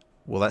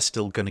 well, that's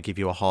still going to give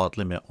you a hard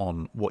limit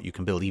on what you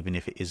can build, even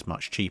if it is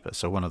much cheaper.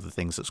 So one of the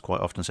things that's quite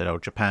often said,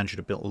 Japan should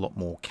have built a lot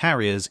more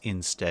carriers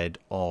instead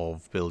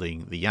of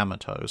building the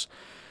Yamatos.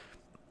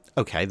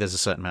 Okay, there's a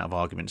certain amount of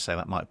argument to say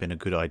that might have been a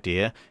good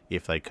idea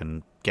if they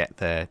can get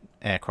their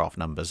aircraft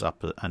numbers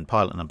up and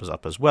pilot numbers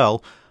up as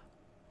well.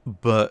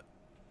 But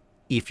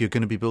if you're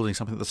going to be building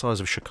something the size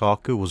of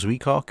Shikaku or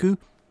Zuikaku,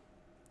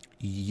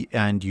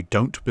 and you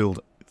don't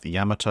build the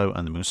Yamato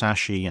and the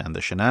Musashi and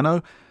the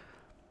Shinano,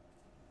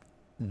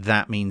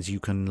 that means you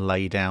can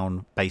lay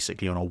down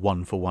basically on a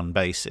one-for-one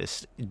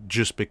basis.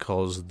 Just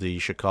because the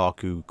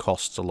Shikaku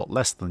costs a lot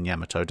less than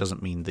Yamato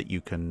doesn't mean that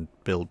you can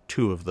build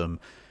two of them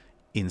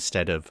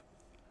instead of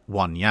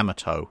one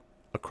Yamato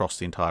across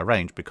the entire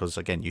range, because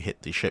again, you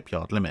hit the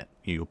shipyard limit.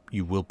 You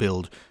will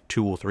build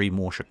 2 or 3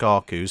 more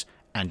Shikakus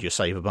and you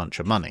save a bunch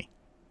of money.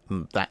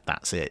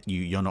 That's it.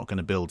 You're not going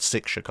to build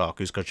 6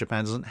 Shikakus because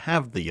Japan doesn't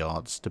have the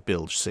yards to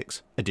build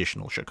 6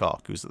 additional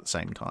Shikakus at the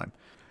same time.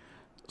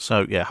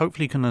 So yeah,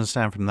 hopefully you can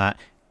understand from that.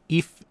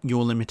 If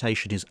your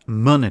limitation is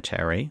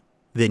monetary,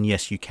 then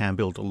yes, you can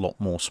build a lot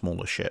more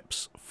smaller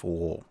ships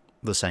for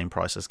the same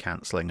price as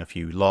cancelling a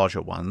few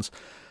larger ones.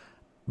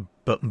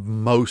 But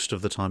most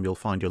of the time you'll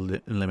find your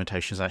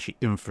limitation is actually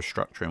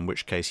infrastructure, in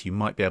which case you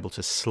might be able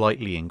to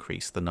slightly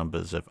increase the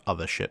numbers of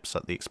other ships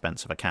at the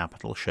expense of a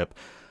capital ship,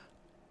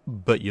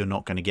 but you're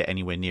not going to get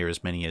anywhere near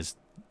as many as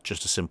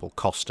just a simple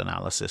cost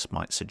analysis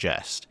might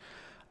suggest.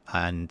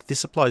 And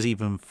this applies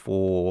even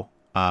for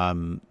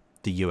the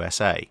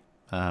USA,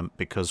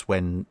 because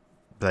when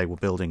they were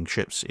building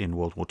ships in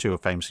World War II, were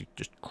famously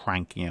just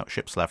cranking out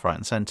ships left, right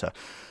and centre.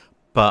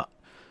 But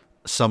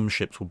some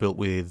ships were built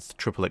with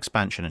triple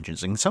expansion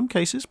engines. In some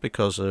cases,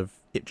 because of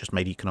it just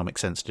made economic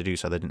sense to do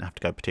so, they didn't have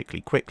to go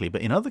particularly quickly.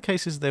 But in other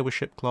cases, there were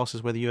ship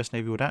classes where the US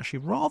Navy would actually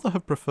rather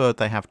have preferred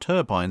they have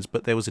turbines,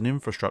 but there was an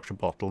infrastructure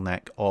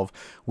bottleneck of,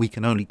 we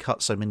can only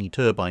cut so many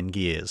turbine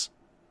gears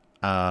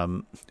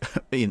in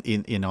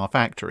our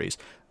factories.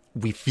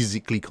 We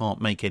physically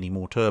can't make any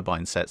more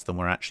turbine sets than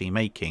we're actually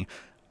making.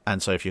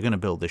 And so if you're going to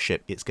build this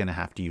ship, it's going to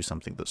have to use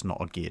something that's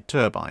not a geared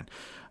turbine.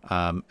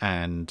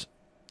 And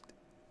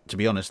to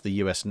be honest, the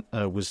US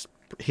was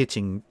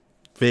hitting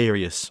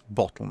various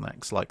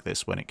bottlenecks like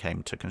this when it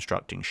came to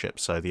constructing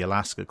ships. So the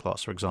Alaska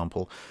class, for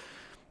example,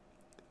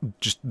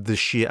 just the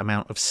sheer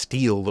amount of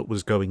steel that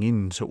was going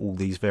into all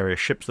these various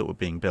ships that were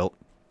being built,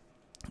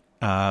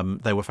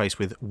 they were faced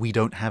with, we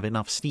don't have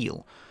enough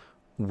steel.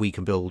 We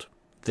can build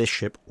this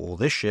ship or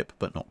this ship,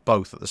 but not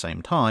both at the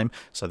same time.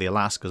 So the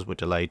Alaskas were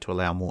delayed to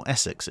allow more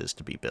Essexes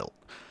to be built.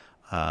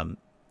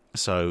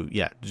 So,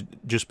 yeah,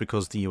 just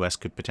because the US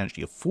could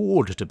potentially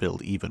afford to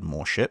build even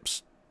more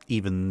ships,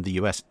 even the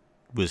US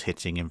was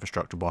hitting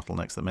infrastructure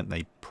bottlenecks that meant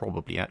they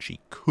probably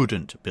actually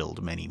couldn't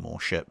build many more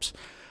ships,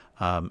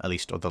 at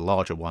least of the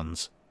larger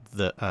ones,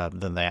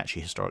 than they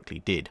actually historically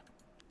did.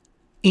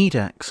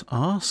 Edax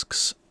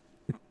asks,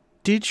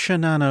 did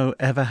Shinano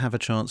ever have a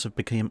chance of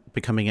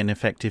becoming an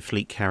effective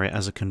fleet carrier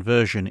as a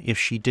conversion if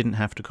she didn't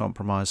have to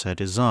compromise her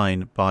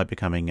design by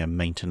becoming a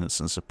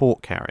maintenance and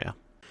support carrier?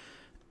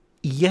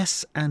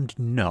 Yes and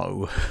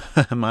no.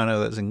 I know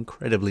that's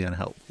incredibly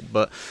unhelpful,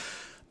 but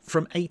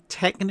from a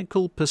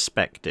technical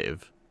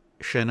perspective,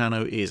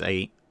 Shinano is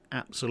a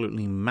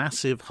absolutely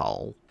massive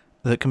hull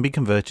that can be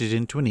converted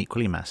into an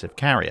equally massive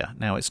carrier.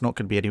 Now, it's not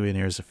going to be anywhere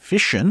near as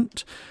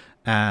efficient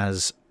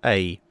as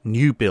a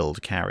new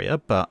build carrier,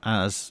 but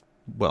as,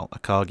 well,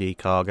 Akagi,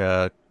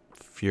 Kaga,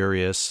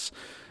 Furious,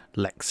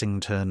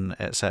 Lexington,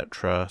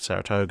 etc.,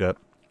 Saratoga,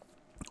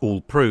 all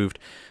proved,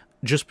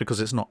 just because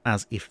it's not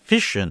as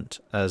efficient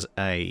as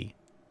a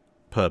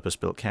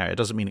purpose-built carrier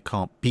doesn't mean it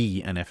can't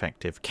be an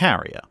effective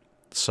carrier.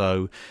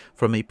 So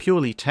from a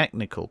purely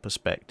technical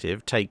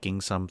perspective, taking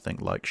something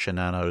like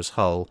Shinano's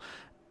hull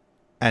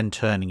and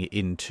turning it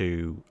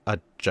into a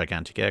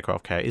gigantic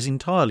aircraft carrier is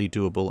entirely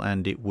doable,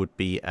 and it would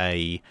be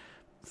a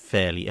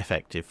fairly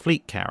effective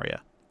fleet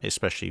carrier,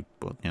 especially,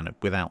 you know,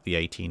 without the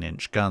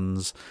 18-inch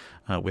guns,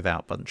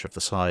 without a bunch of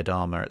the side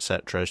armour,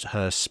 etc.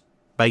 Her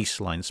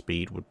baseline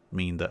speed would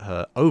mean that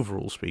her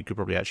overall speed could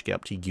probably actually get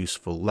up to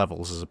useful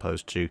levels, as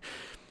opposed to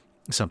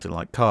something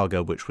like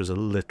Cargo, which was a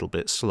little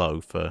bit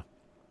slow for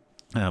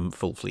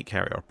full fleet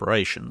carrier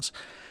operations.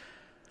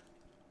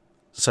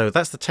 So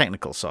that's the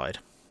technical side.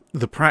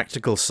 The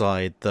practical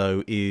side,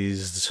 though,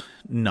 is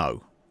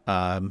no.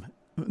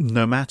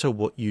 No matter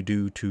what you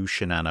do to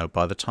Shinano,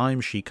 by the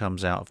time she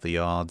comes out of the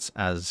yards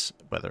as,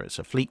 whether it's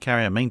a fleet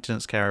carrier,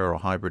 maintenance carrier, or a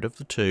hybrid of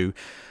the two,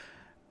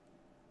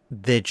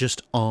 there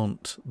just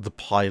aren't the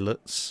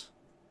pilots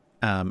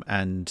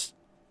and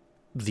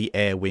the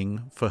air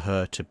wing for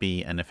her to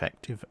be an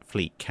effective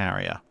fleet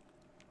carrier.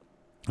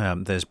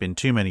 There's been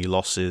too many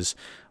losses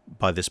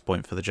by this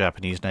point for the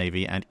Japanese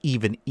Navy, and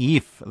even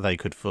if they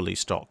could fully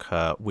stock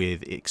her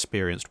with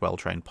experienced,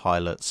 well-trained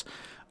pilots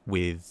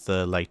with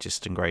the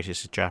latest and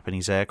greatest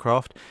Japanese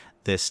aircraft,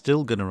 they're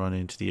still going to run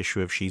into the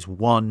issue of she's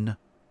one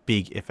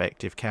big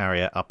effective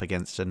carrier up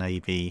against a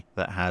navy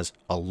that has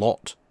a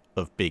lot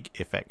of big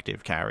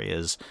effective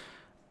carriers.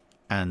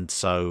 And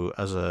so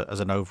as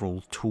an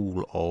overall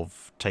tool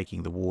of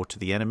taking the war to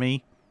the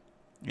enemy,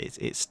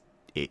 it's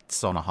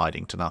on a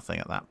hiding to nothing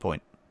at that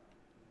point.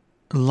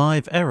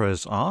 Live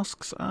Errors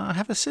asks, I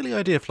have a silly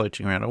idea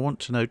floating around. I want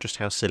to know just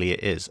how silly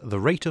it is. The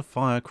rate of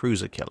fire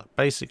cruiser killer.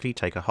 Basically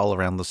take a hull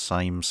around the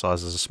same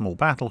size as a small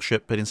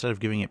battleship, but instead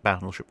of giving it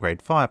battleship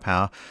grade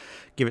firepower,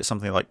 give it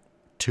something like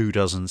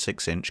 24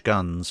 6-inch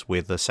guns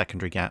with a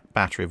secondary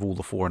battery of all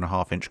the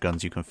 4.5-inch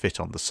guns you can fit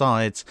on the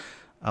sides,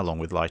 along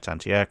with light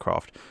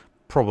anti-aircraft.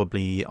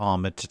 Probably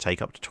armoured to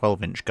take up to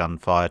 12-inch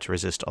gunfire to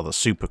resist other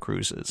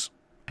supercruisers.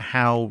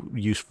 How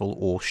useful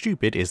or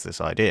stupid is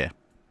this idea?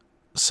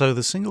 So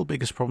the single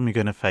biggest problem you're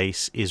going to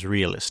face is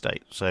real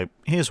estate. So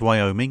here's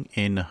Wyoming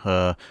in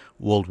her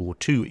World War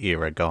II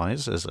era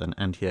guise as an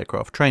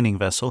anti-aircraft training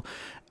vessel,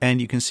 and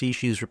you can see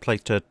she's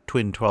replaced her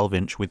twin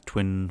 12-inch with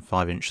twin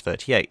 5-inch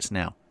 38s.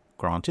 Now,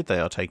 granted, they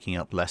are taking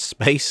up less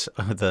space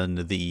than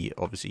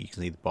obviously you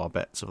can see the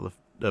barbettes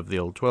of the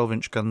old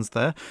 12-inch guns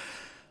there,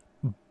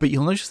 but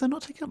you'll notice they're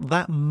not taking up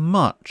that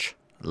much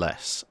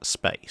less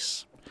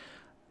space.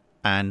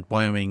 And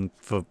Wyoming,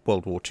 for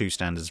World War II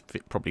standards,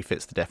 probably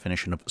fits the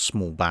definition of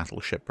small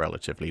battleship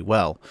relatively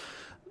well.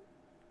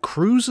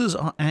 Cruisers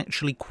are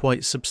actually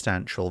quite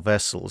substantial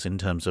vessels in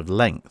terms of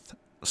length,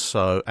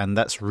 and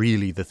that's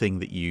really the thing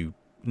that you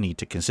need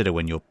to consider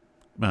when you're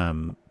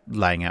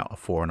laying out a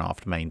fore and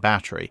aft main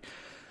battery.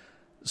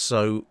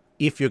 So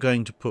if you're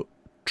going to put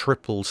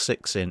triple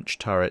 6-inch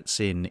turrets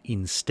in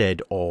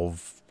instead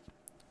of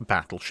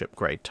battleship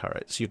grade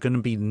turrets, you're going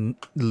to be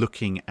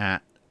looking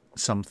at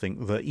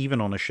something that,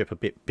 even on a ship a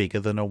bit bigger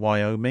than a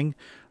Wyoming,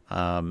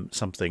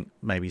 something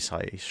maybe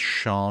say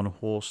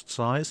Scharnhorst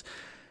size,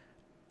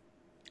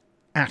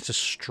 at a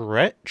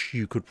stretch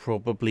you could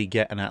probably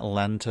get an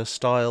Atlanta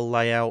style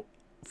layout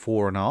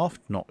fore and aft,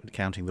 not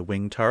counting the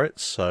wing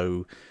turrets,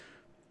 so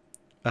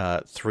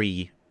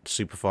 3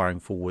 super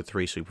firing forward,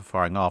 3 super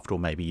firing aft, or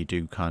maybe you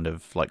do kind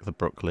of like the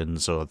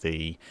Brooklyns or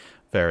the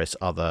various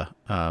other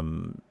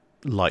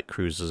light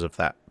cruisers of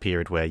that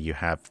period where you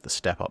have the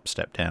step up,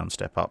 step down,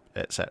 step up,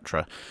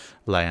 etc.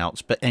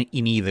 layouts. But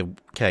in either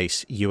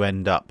case, you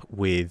end up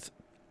with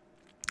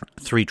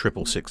 3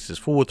 666s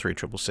forward, 3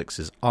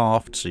 666s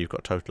aft, so you've got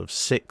a total of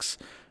 6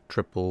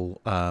 triple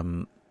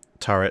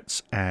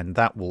turrets, and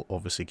that will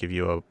obviously give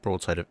you a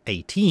broadside of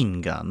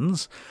 18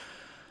 guns.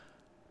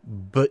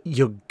 But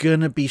you're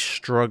gonna be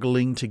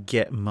struggling to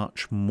get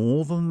much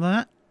more than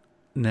that.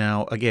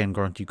 Now, again,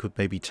 granted, you could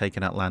maybe take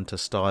an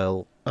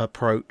Atlanta-style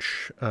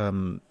approach.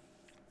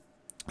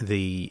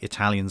 The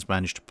Italians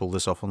managed to pull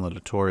this off on the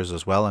Littorias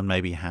as well, and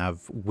maybe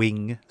have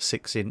wing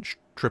 6-inch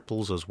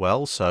triples as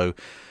well. So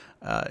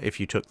if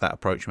you took that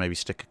approach, maybe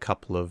stick a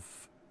couple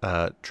of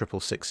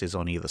 666s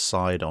on either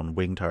side on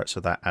wing turrets, so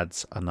that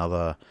adds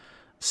another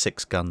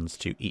 6 guns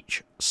to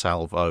each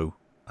salvo,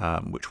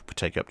 which will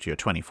take up to your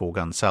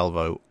 24-gun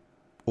salvo,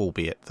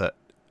 albeit that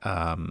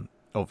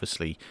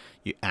obviously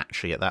you're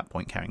actually at that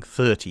point carrying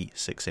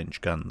 36-inch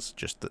guns,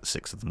 just that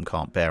 6 of them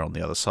can't bear on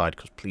the other side,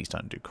 because please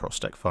don't do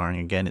cross-deck firing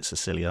again, it's a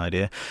silly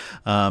idea.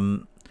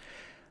 And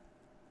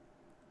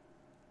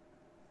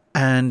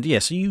yeah,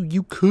 so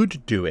you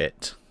could do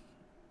it,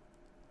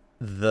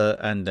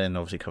 and then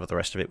obviously cover the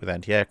rest of it with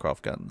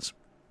anti-aircraft guns.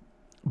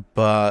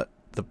 But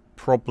the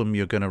problem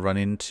you're going to run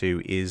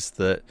into is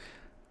that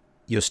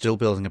you're still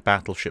building a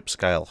battleship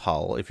scale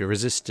hull. If you're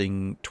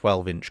resisting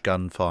 12-inch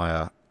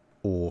gunfire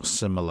or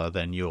similar,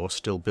 then you're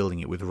still building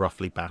it with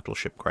roughly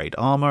battleship grade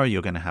armor.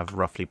 You're going to have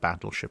roughly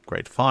battleship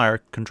grade fire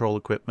control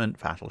equipment,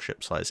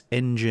 battleship size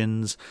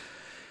engines.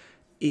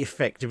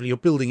 Effectively, you're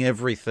building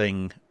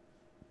everything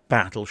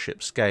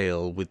battleship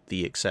scale with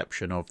the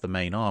exception of the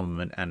main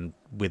armament, and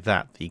with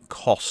that the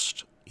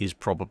cost is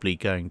probably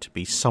going to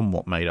be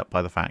somewhat made up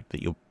by the fact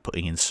that you're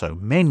putting in so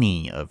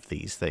many of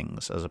these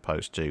things as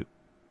opposed to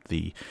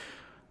the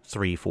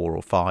 3, 4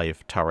 or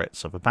 5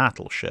 turrets of a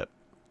battleship.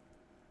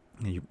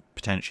 You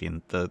potentially,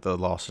 in the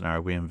last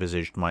scenario we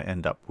envisaged, might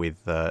end up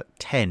with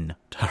 10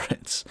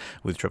 turrets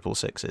with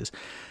 666s.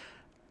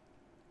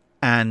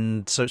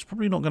 And so it's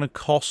probably not going to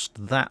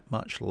cost that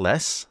much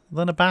less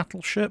than a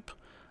battleship,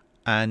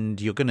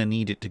 and you're going to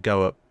need it to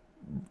go at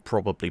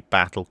probably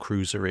battle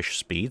cruiser-ish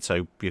speed,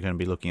 so you're going to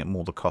be looking at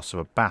more the cost of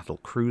a battle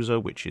cruiser,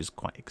 which is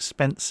quite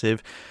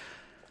expensive.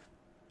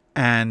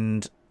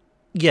 And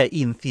yeah,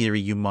 in theory,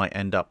 you might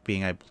end up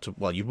being able to,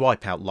 well, you'd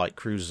wipe out light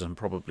cruisers and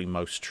probably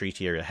most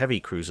treaty area heavy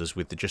cruisers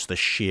with just the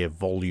sheer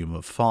volume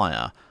of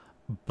fire,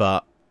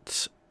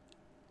 but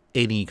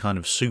any kind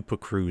of super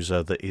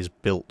cruiser that is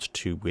built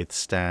to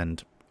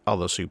withstand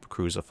other super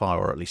cruiser fire,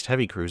 or at least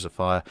heavy cruiser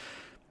fire,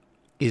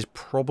 is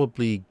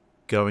probably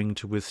going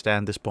to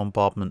withstand this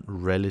bombardment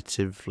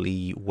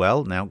relatively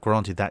well. Now,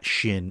 granted, that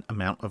sheer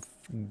amount of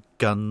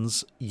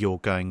guns, you're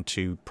going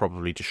to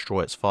probably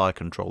destroy its fire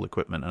control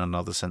equipment and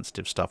other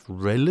sensitive stuff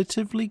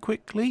relatively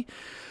quickly,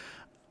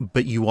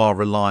 but you are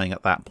relying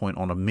at that point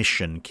on a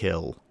mission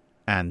kill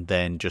and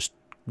then just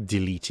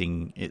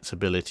deleting its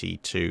ability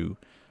to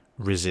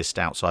resist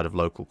outside of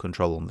local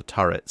control on the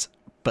turrets.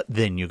 But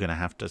then you're going to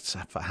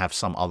have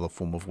some other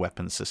form of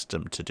weapon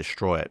system to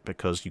destroy it,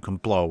 because you can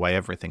blow away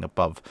everything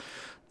above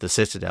the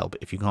citadel,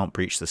 but if you can't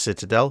breach the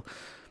citadel,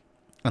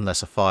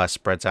 unless a fire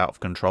spreads out of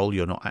control,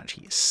 you're not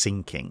actually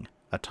sinking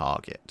a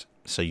target.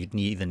 So you'd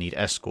either need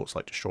escorts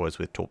like destroyers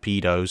with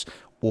torpedoes,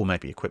 or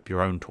maybe equip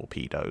your own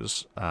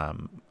torpedoes.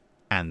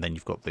 And then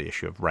you've got the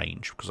issue of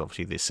range, because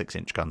obviously these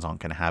 6-inch guns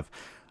aren't going to have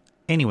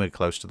anywhere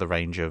close to the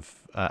range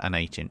of an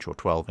 8-inch or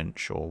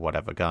 12-inch or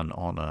whatever gun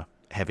on a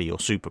heavy or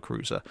super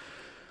cruiser.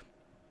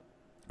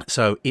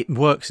 So it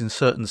works in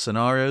certain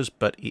scenarios,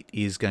 but it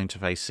is going to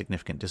face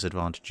significant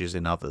disadvantages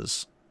in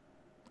others,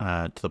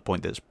 to the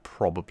point that it's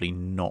probably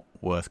not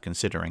worth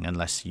considering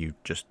unless you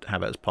just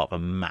have it as part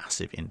of a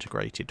massive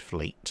integrated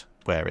fleet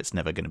where it's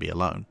never going to be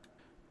alone.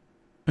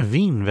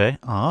 Vinve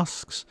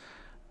asks,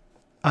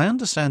 I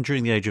understand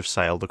during the Age of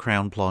Sail the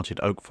Crown planted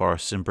oak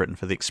forests in Britain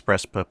for the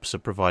express purpose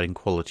of providing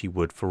quality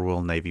wood for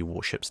Royal Navy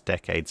warships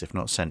decades, if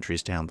not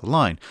centuries, down the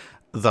line,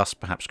 thus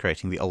perhaps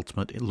creating the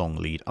ultimate long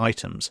lead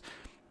items.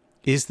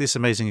 Is this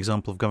amazing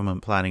example of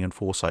government planning and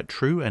foresight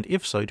true? And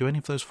if so, do any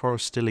of those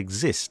forests still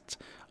exist?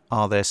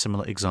 Are there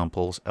similar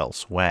examples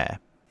elsewhere?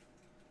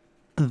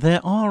 There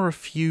are a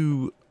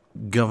few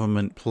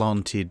government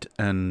planted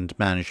and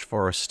managed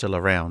forests still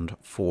around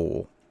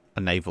for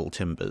naval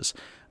timbers.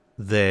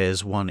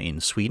 There's one in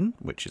Sweden,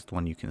 which is the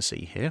one you can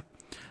see here.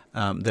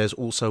 There's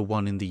also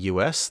one in the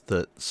US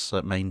that's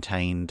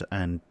maintained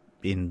and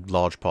in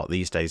large part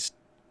these days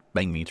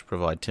mainly to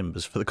provide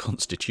timbers for the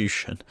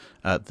Constitution,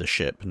 the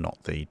ship, not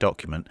the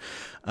document.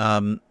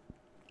 And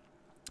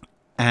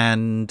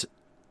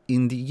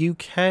in the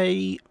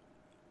UK,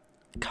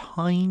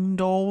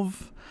 kind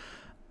of,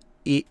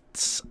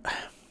 it's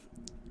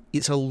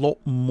a lot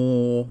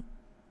more,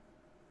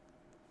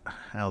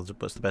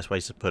 what's the best way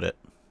to put it?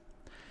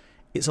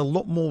 It's a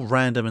lot more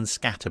random and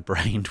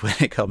scatterbrained when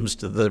it comes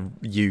to the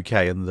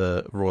UK and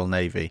the Royal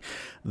Navy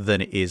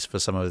than it is for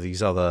some of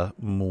these other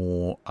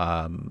more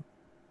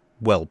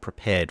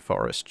well-prepared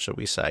forests, shall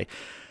we say.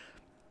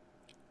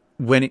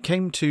 When it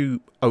came to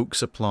oak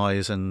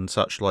supplies and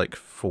such like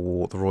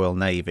for the Royal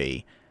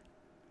Navy,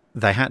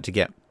 they had to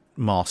get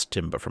mast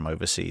timber from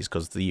overseas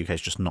because the UK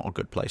is just not a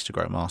good place to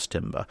grow mast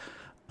timber.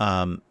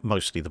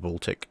 Mostly the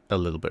Baltic, a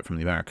little bit from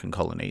the American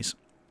colonies.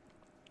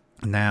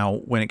 Now,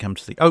 when it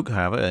comes to the oak,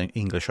 however,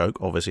 English oak,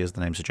 obviously, as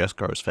the name suggests,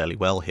 grows fairly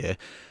well here.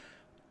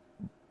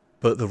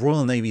 But the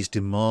Royal Navy's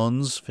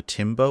demands for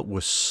timber were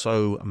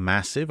so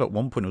massive, at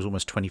one point it was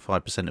almost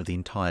 25% of the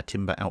entire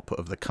timber output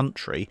of the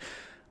country,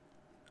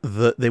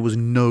 that there was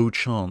no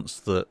chance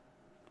that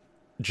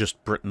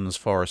just Britain's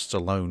forests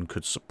alone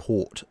could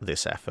support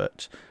this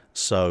effort.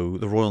 So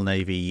the Royal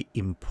Navy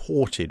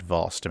imported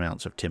vast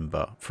amounts of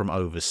timber from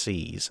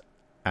overseas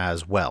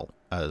as well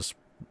as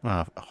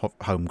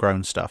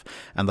homegrown stuff.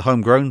 And the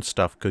homegrown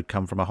stuff could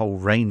come from a whole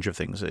range of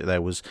things.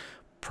 There was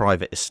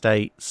private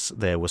estates,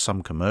 there were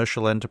some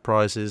commercial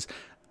enterprises,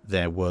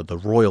 there were the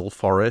royal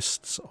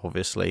forests,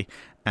 obviously,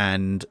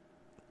 and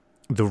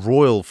the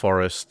royal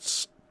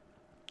forests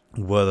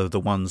were the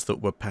ones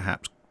that were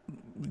perhaps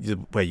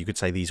where you could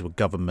say these were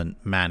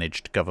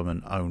government-managed,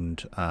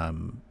 government-owned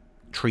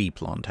tree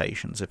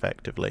plantations,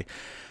 effectively.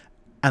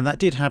 And that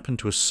did happen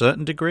to a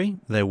certain degree.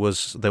 There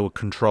were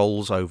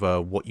controls over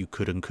what you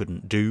could and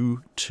couldn't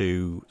do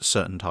to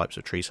certain types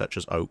of trees, such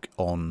as oak,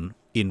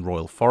 in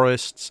royal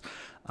forests.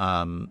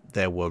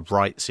 There were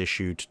rights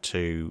issued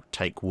to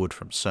take wood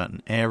from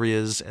certain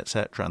areas,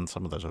 etc., and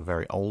some of those are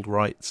very old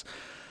rights.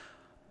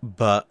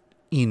 But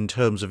in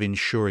terms of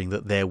ensuring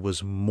that there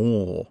was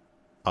more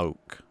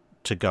oak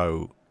to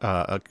go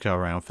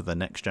around for the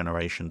next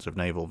generations of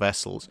naval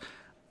vessels,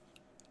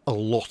 a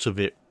lot of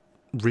it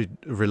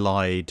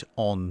relied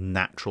on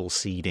natural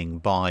seeding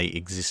by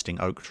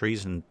existing oak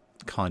trees and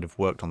kind of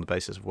worked on the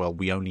basis of, well,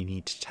 we only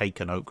need to take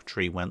an oak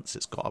tree once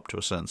it's got up to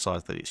a certain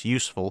size that it's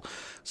useful,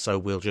 so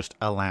we'll just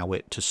allow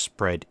it to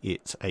spread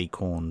its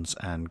acorns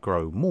and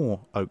grow more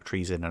oak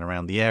trees in and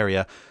around the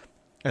area,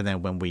 and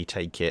then when we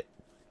take it,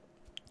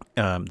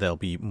 there'll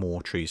be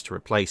more trees to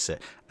replace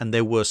it. And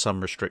there were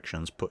some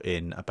restrictions put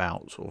in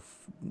about sort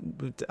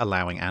of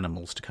allowing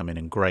animals to come in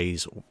and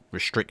graze, or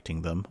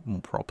restricting them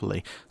more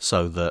properly,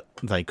 so that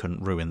they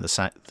couldn't ruin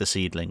the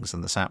seedlings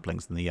and the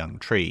saplings and the young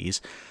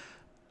trees.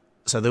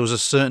 So there was a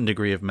certain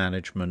degree of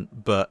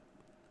management, but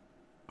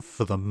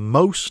for the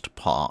most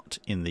part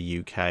in the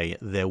UK,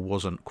 there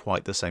wasn't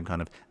quite the same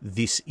kind of,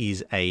 this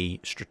is a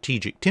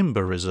strategic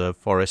timber reserve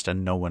forest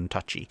and no one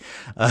touchy,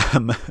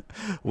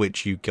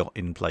 which you got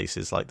in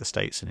places like the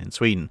States and in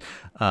Sweden.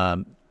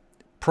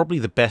 Probably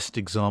the best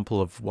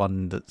example of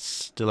one that's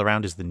still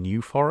around is the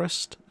New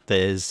Forest.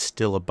 There's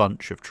still a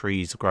bunch of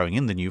trees growing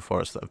in the New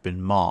Forest that have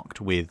been marked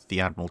with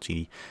the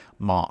Admiralty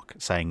mark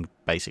saying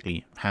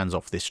basically, hands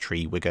off this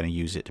tree, we're going to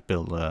use it to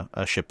build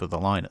a ship of the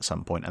line at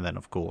some point. And then,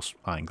 of course,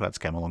 ironclads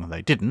came along and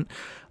they didn't.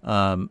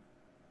 And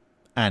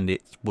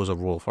it was a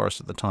royal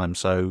forest at the time.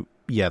 So,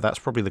 yeah, that's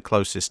probably the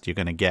closest you're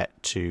going to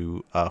get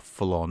to a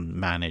full-on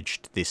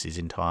managed, this is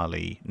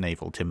entirely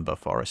naval timber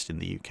forest in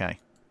the UK.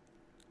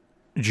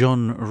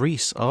 John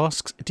Rees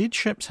asks, did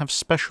ships have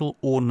special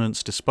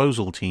ordnance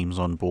disposal teams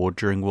on board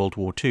during World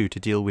War II to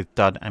deal with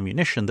dud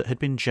ammunition that had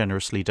been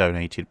generously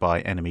donated by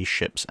enemy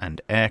ships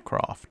and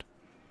aircraft?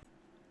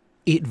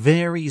 It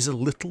varies a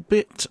little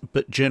bit,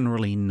 but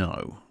generally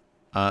no.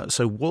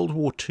 So World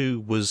War II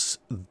was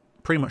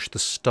pretty much the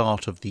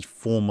start of the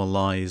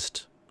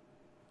formalised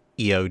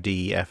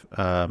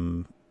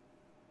EOD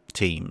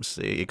teams,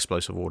 the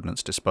explosive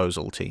ordnance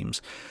disposal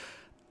teams,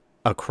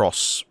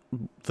 across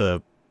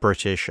the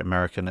British,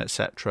 American,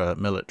 etc.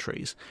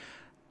 militaries.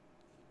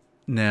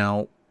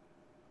 Now,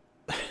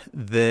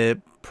 the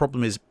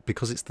problem is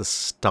because it's the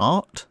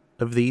start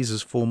of these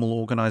as formal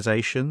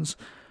organisations,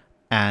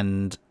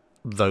 and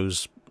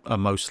those are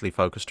mostly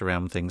focused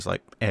around things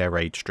like air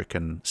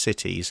raid-stricken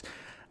cities,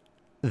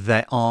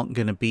 there aren't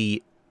going to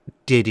be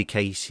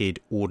dedicated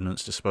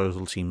ordnance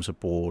disposal teams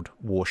aboard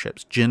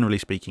warships. Generally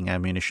speaking,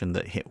 ammunition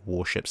that hit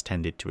warships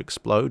tended to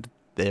explode.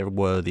 There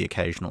were the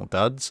occasional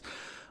duds.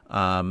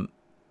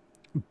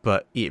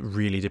 But it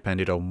really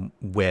depended on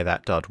where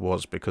that dud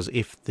was, because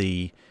if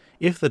the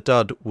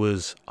dud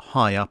was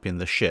high up in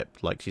the ship,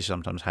 like you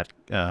sometimes had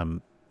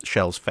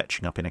shells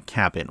fetching up in a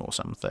cabin or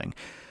something,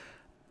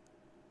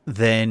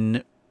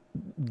 then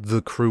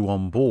the crew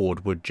on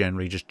board would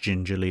generally just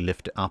gingerly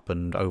lift it up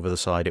and over the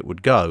side it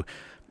would go.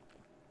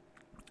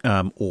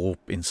 Or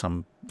in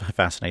some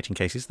fascinating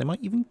cases, they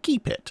might even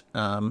keep it.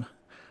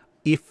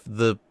 If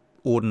the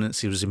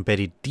ordnance was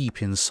embedded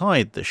deep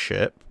inside the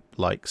ship,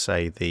 like,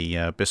 say,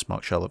 the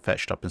Bismarck shell that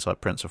fetched up inside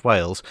Prince of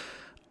Wales,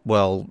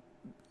 well,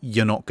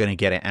 you're not going to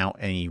get it out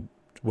any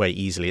way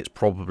easily. It's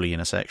probably in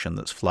a section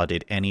that's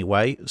flooded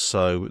anyway,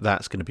 so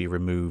that's going to be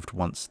removed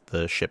once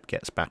the ship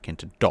gets back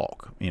into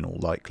dock, in all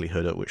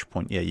likelihood, at which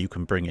point, yeah, you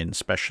can bring in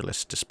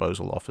specialist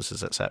disposal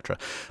officers, etc.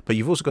 But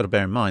you've also got to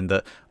bear in mind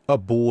that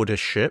aboard a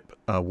ship,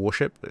 a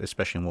warship,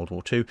 especially in World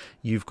War II,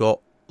 you've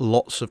got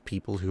lots of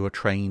people who are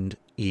trained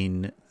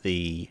in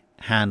the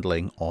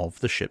handling of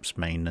the ship's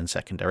main and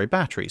secondary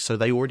batteries. So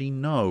they already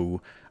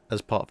know,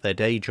 as part of their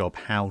day job,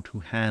 how to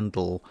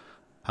handle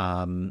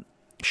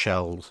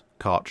shells,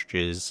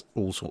 cartridges,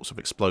 all sorts of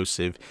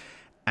explosive,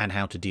 and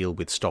how to deal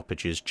with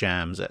stoppages,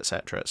 jams,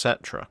 etc.,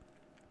 etc.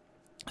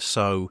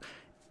 So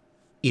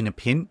in a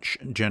pinch,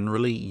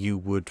 generally, you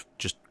would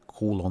just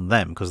call on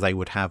them, because they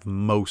would have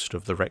most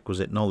of the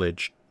requisite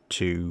knowledge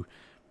to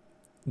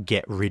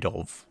get rid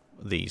of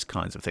these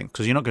kinds of things,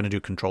 because you're not going to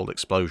do controlled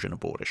explosion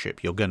aboard a ship.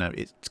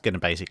 It's going to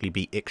basically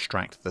be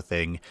extract the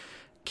thing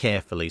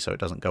carefully so it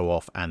doesn't go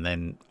off and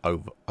then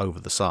over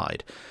the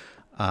side.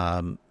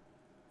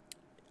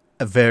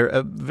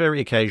 Very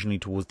occasionally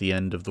towards the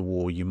end of the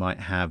war, you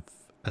might have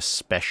a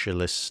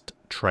specialist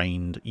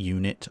trained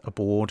unit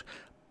aboard,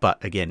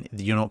 but again,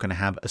 you're not going to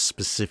have a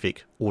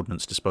specific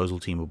ordnance disposal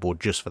team aboard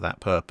just for that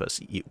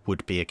purpose. It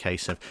would be a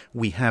case of,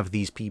 we have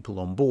these people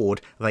on board,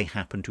 they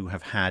happen to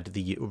have had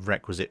the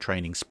requisite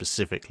training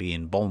specifically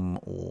in bomb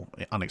or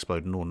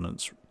unexploded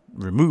ordnance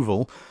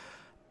removal,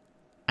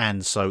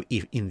 and so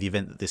if in the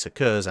event that this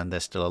occurs and they're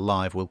still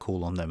alive, we'll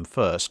call on them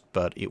first.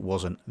 But it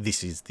wasn't,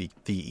 this is the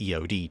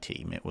EOD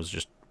team. It was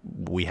just,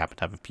 we happen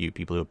to have a few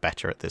people who are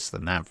better at this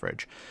than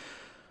average.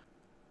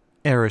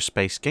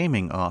 Aerospace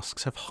Gaming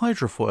asks, have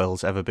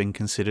hydrofoils ever been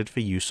considered for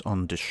use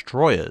on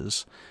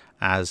destroyers,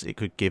 as it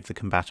could give the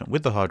combatant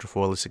with the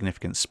hydrofoil a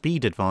significant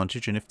speed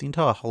advantage, and if the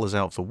entire hull is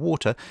out of the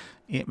water,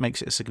 it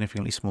makes it a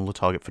significantly smaller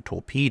target for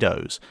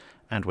torpedoes,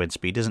 and when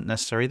speed isn't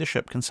necessary, the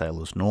ship can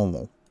sail as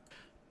normal?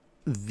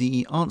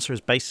 The answer is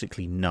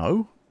basically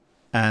no,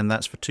 and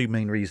that's for two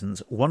main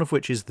reasons, one of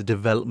which is the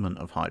development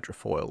of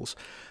hydrofoils.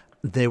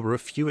 There were a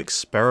few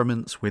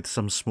experiments with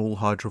some small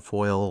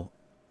hydrofoil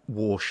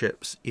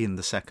warships in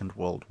the Second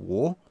World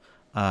War.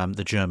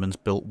 The Germans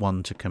built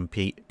one to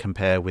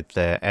compare with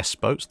their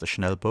S-boats, the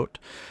Schnellboot,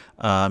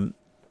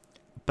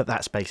 but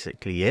that's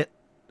basically it.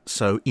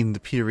 So in the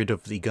period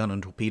of the gun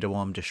and torpedo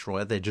armed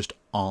destroyer, there just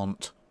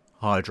aren't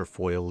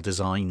hydrofoil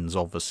designs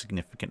of a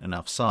significant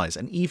enough size.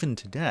 And even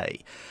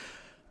today,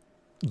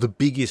 the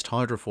biggest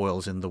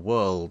hydrofoils in the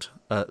world,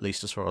 at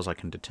least as far as I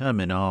can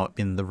determine, are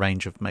in the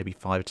range of maybe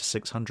 500 to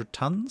 600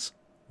 tons,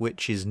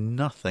 which is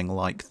nothing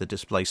like the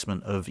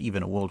displacement of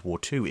even a World War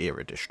II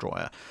era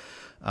destroyer.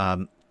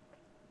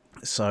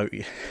 So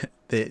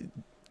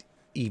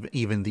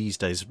even these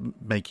days,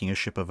 making a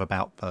ship of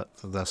about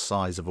the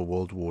size of a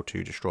World War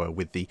II destroyer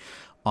with the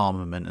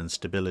armament and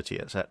stability,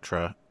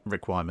 etc.,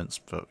 requirements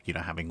for,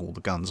 having all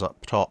the guns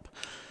up top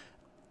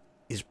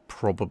is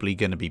probably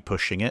going to be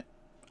pushing it.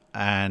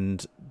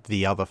 And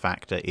the other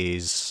factor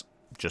is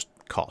just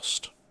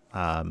cost.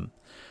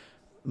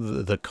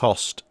 The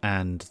cost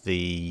and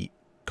the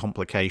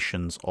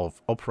complications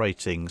of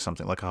operating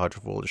something like a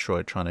hydrofoil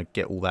destroyer, trying to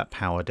get all that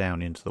power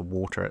down into the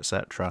water,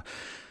 etc.,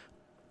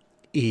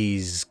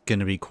 is going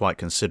to be quite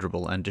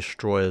considerable. And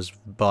destroyers,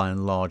 by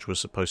and large, were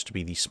supposed to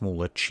be the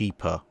smaller,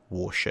 cheaper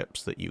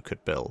warships that you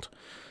could build.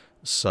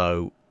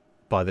 So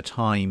by the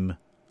time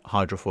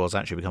hydrofoils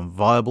actually become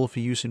viable for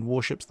use in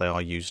warships, they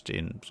are used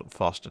in sort of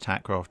fast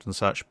attack craft and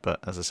such. But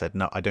as I said,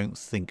 no, I don't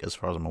think, as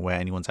far as I'm aware,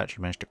 anyone's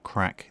actually managed to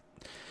crack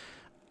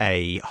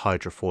a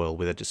hydrofoil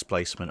with a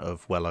displacement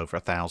of well over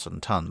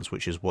 1,000 tons,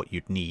 which is what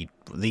you'd need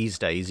these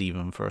days,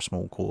 even for a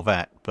small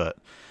corvette. But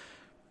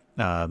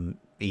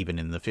even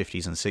in the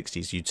 50s and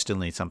 60s, you'd still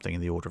need something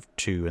in the order of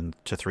 2,000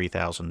 to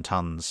 3,000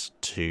 tons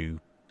to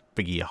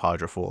be a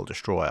hydrofoil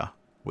destroyer,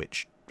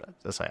 which,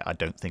 as I say, I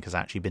don't think has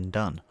actually been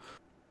done.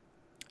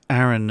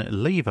 Aaron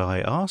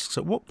Levi asks,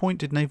 at what point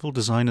did naval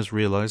designers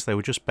realise they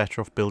were just better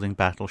off building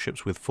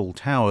battleships with full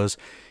towers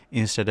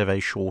instead of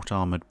a short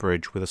armoured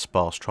bridge with a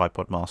sparse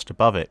tripod mast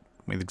above it,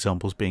 with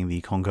examples being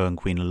the Congo and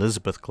Queen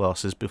Elizabeth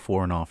classes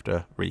before and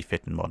after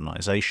refit and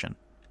modernisation?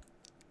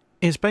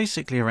 It's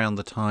basically around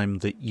the time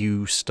that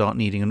you start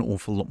needing an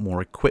awful lot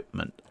more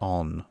equipment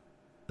on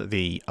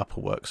the upper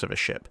works of a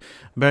ship.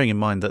 Bearing in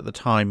mind that at the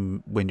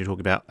time when you're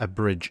talking about a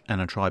bridge and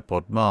a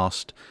tripod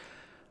mast,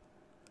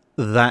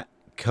 that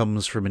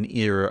comes from an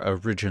era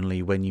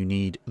originally when you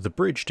need the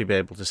bridge to be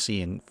able to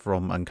see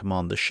from and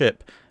command the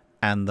ship,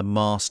 and the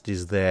mast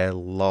is there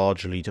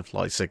largely to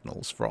fly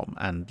signals from,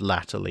 and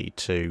latterly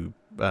to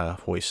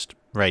hoist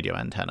radio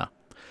antenna.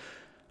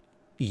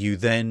 You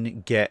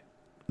then get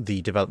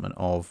the development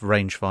of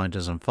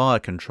rangefinders and fire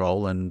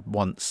control, and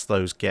once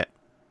those get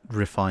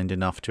refined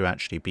enough to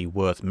actually be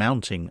worth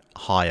mounting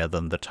higher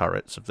than the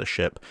turrets of the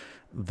ship,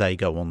 they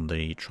go on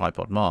the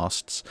tripod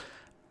masts.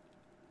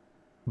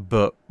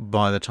 But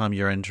by the time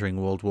you're entering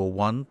World War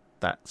I,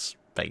 that's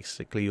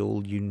basically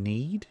all you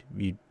need.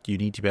 You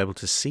need to be able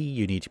to see,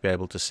 you need to be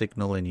able to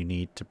signal, and you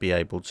need to be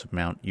able to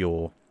mount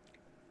your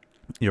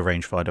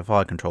rangefinder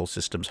fire control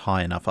systems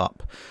high enough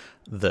up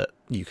that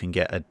you can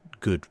get a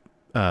good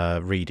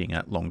reading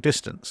at long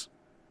distance.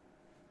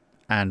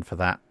 And for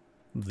that,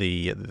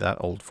 that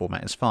old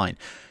format is fine.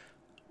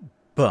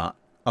 But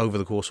over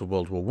the course of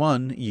World War I,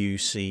 you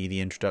see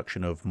the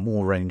introduction of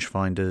more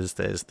rangefinders.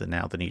 There's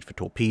now the need for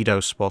torpedo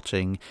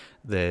spotting.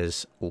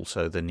 There's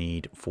also the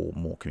need for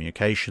more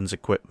communications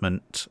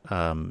equipment,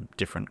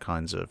 different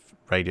kinds of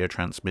radio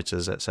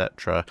transmitters,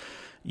 etc.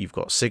 You've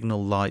got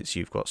signal lights,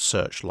 you've got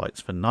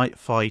searchlights for night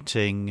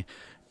fighting,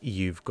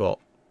 you've got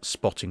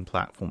spotting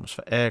platforms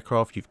for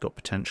aircraft, you've got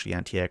potentially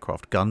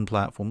anti-aircraft gun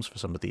platforms for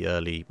some of the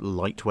early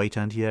lightweight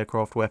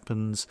anti-aircraft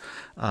weapons.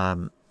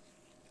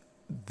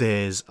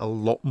 There's a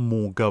lot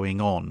more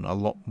going on, a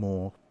lot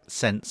more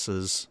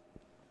sensors,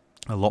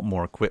 a lot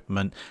more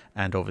equipment,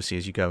 and obviously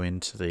as you go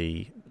into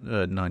the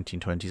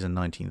 1920s and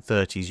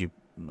 1930s, you're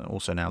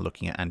also now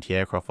looking at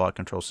anti-aircraft fire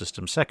control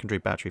systems, secondary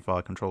battery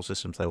fire control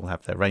systems. They will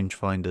have their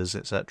rangefinders,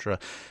 etc.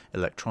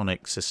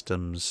 Electronic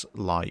systems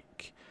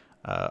like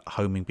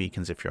homing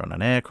beacons if you're on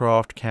an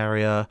aircraft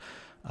carrier,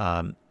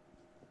 other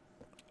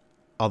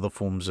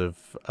forms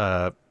of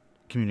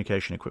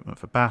communication equipment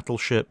for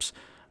battleships.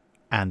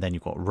 And then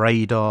you've got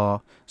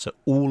radar. So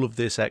all of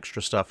this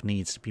extra stuff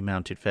needs to be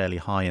mounted fairly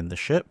high in the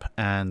ship.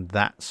 And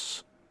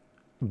that's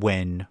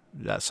when,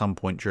 at some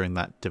point during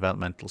that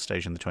developmental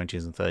stage in the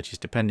 20s and 30s,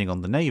 depending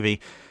on the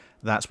Navy,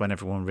 that's when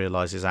everyone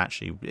realises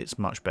actually it's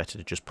much better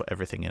to just put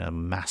everything in a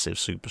massive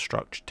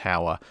superstructure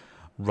tower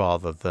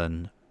rather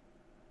than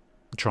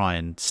try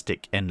and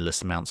stick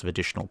endless amounts of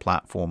additional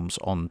platforms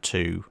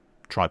onto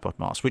tripod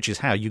masts, which is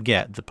how you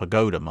get the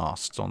pagoda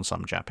masts on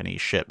some Japanese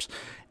ships.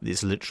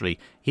 It's literally,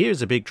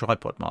 here's a big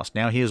tripod mast,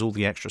 now here's all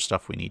the extra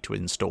stuff we need to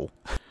install.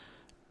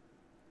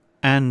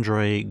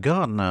 Andre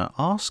Gardner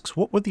asks,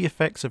 what were the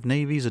effects of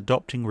navies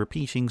adopting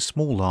repeating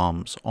small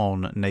arms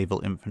on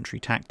naval infantry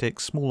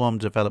tactics, small arm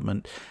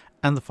development,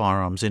 and the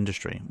firearms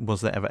industry?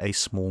 Was there ever a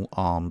small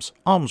arms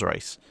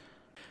race?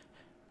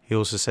 He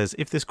also says,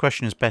 if this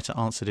question is better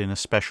answered in a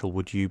special,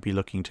 would you be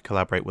looking to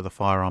collaborate with a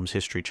firearms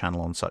history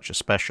channel on such a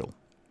special?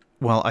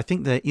 Well, I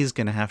think there is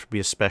going to have to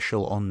be a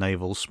special on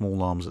naval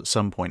small arms at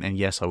some point, and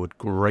yes, I would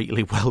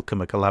greatly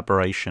welcome a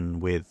collaboration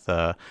with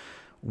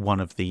one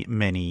of the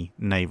many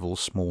naval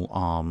small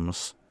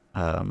arms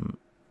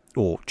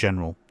or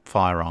general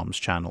firearms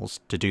channels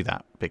to do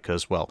that,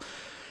 because, well,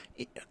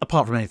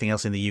 apart from anything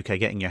else in the UK,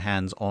 getting your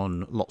hands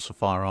on lots of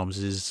firearms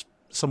is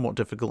somewhat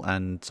difficult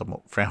and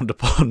somewhat frowned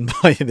upon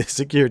by the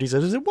security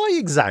services. Why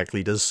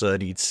exactly does Sir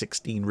need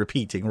 16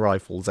 repeating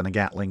rifles and a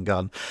Gatling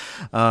gun?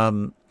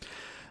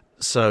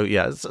 So,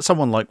 yeah,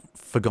 someone like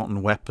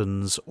Forgotten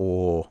Weapons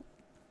or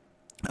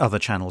other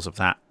channels of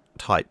that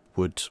type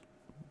would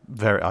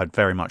I'd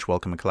very much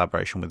welcome a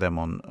collaboration with them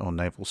on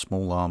naval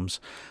small arms.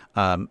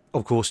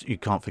 Of course, you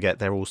can't forget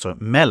they're also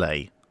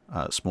melee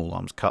small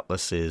arms,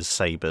 cutlasses,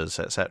 sabres,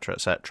 etc.,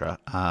 etc.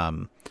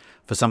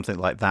 For something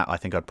like that, I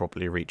think I'd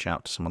probably reach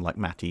out to someone like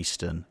Matt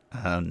Easton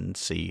and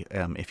see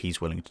if he's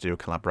willing to do a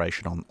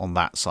collaboration on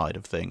that side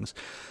of things.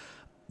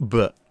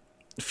 But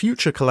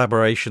future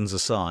collaborations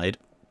aside,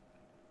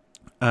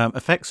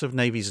 effects of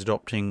navies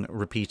adopting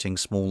repeating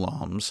small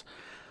arms,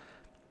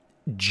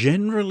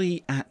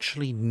 generally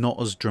actually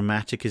not as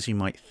dramatic as you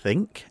might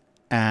think,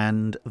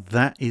 and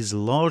that is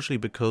largely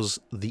because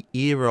the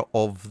era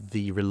of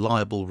the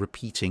reliable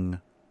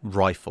repeating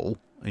rifle,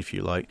 if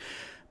you like,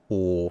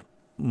 or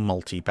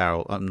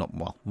multi-barrel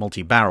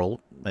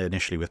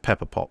initially with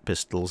pepper pot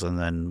pistols and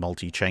then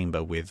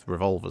multi-chamber with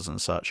revolvers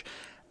and such,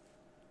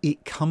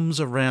 it comes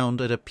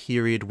around at a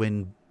period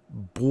when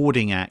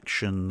boarding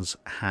actions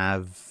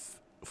have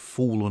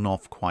fallen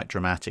off quite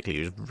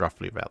dramatically. It was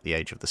roughly about the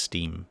age of the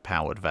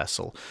steam-powered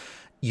vessel.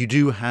 You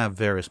do have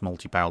various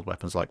multi-barreled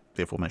weapons like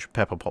the aforementioned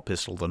pepper pot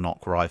pistol, the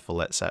knock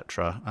rifle,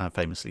 etc.,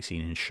 famously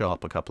seen in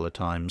Sharp a couple of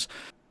times.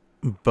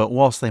 But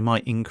whilst they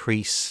might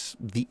increase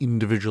the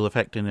individual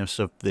effectiveness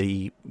of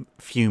the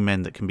few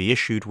men that can be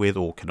issued with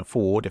or can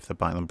afford, if they're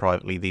buying them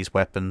privately, these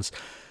weapons,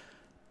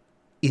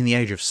 in the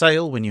age of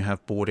sail, when you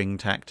have boarding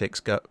tactics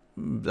go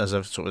as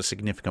a sort of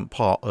significant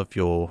part of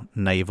your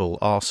naval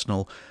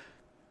arsenal,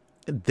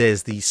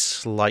 there's the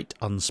slight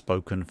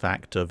unspoken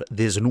fact of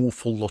there's an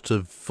awful lot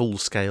of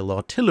full-scale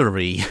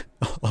artillery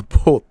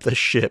aboard the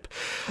ship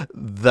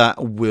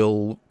that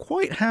will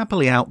quite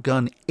happily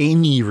outgun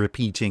any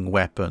repeating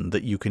weapon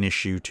that you can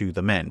issue to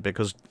the men,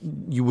 because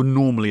you would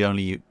normally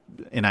only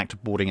enact a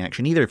boarding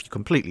action either if you're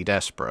completely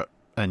desperate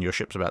and your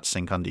ship's about to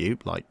sink under you,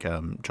 like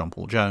John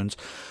Paul Jones,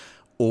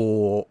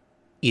 or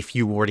if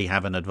you already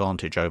have an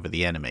advantage over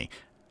the enemy.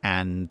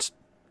 And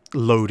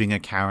loading a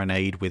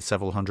carronade with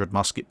several hundred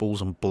musket balls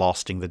and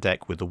blasting the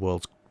deck with the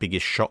world's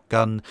biggest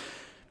shotgun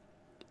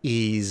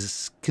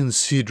is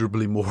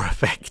considerably more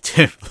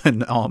effective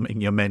than arming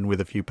your men with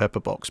a few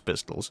pepper box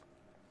pistols.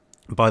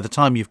 By the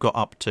time you've got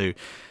up to,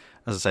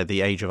 as I say,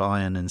 the age of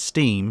iron and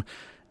steam,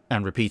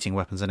 and repeating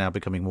weapons are now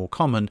becoming more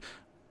common,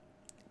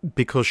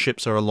 because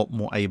ships are a lot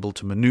more able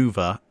to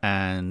maneuver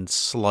and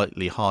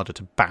slightly harder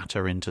to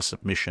batter into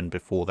submission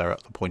before they're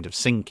at the point of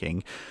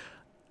sinking,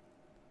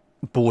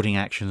 boarding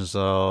actions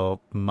are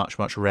much,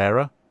 much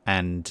rarer,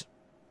 and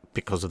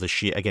because of the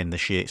sheer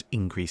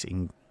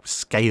increasing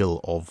scale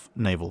of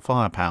naval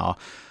firepower,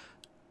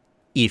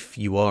 if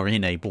you are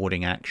in a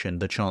boarding action,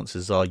 the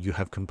chances are you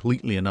have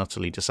completely and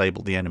utterly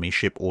disabled the enemy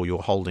ship, or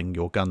you're holding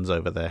your guns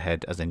over their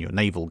head, as in your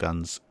naval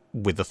guns,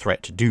 with the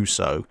threat to do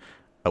so,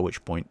 at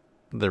which point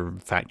the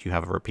fact you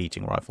have a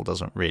repeating rifle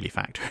doesn't really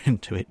factor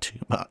into it too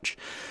much.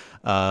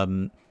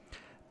 On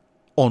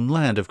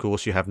land, of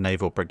course, you have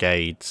naval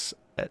brigades,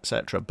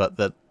 etc., but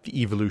the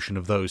evolution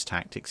of those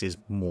tactics is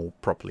more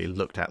properly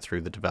looked at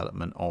through the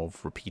development of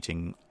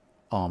repeating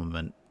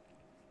armament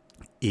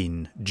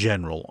in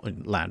general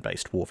in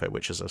land-based warfare,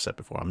 which, as I said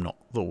before, I'm not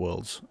the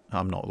world's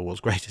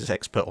greatest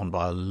expert on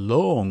by a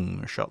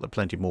long shot. There are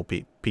plenty more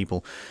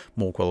people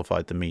more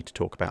qualified than me to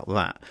talk about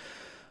that.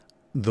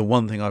 The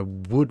one thing I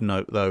would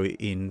note, though,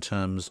 in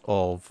terms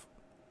of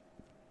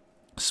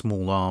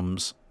small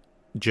arms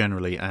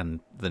generally and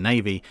the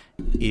Navy,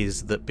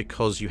 is that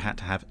because you had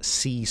to have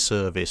sea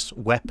service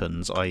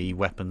weapons, i.e.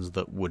 weapons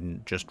that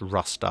wouldn't just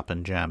rust up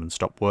and jam and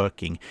stop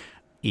working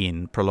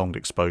in prolonged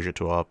exposure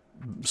to our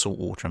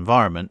saltwater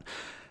environment,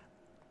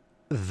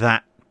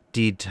 that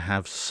did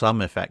have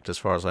some effect, as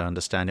far as I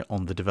understand it,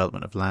 on the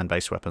development of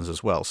land-based weapons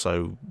as well.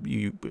 So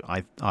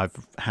I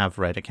have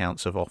read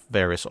accounts of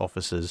various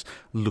officers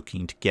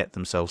looking to get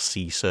themselves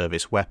sea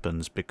service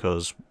weapons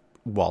because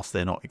whilst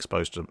they're not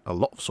exposed to a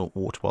lot of salt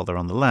water while they're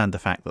on the land, the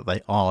fact that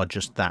they are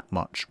just that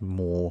much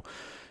more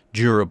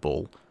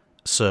durable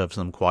serves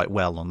them quite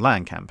well on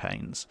land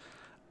campaigns.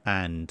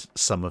 And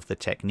some of the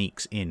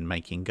techniques in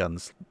making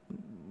guns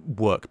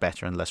work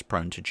better and less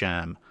prone to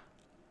jam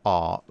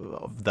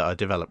that are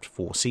developed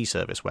for sea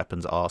service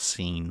weapons are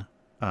seen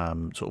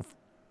sort of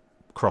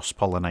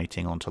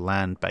cross-pollinating onto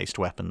land-based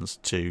weapons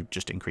to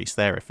just increase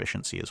their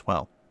efficiency as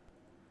well.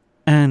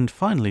 And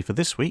finally for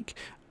this week,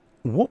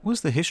 what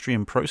was the history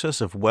and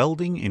process of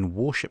welding in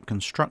warship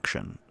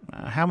construction?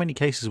 How many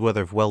cases were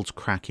there of welds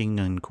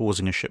cracking and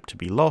causing a ship to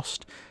be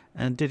lost?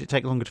 And did it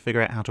take longer to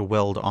figure out how to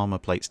weld armour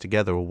plates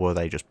together, or were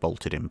they just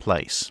bolted in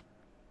place?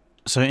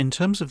 So in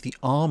terms of the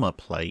armour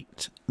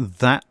plate,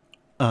 that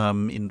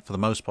for the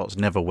most part is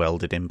never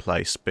welded in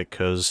place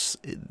because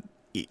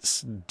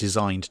it's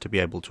designed to be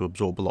able to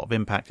absorb a lot of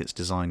impact. It's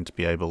designed to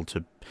be able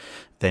to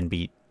then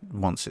be,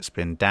 once it's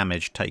been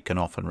damaged, taken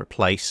off and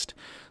replaced.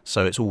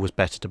 So it's always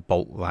better to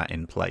bolt that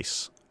in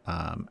place,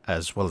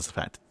 as well as the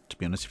fact, to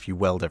be honest, if you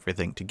weld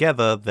everything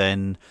together,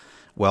 then,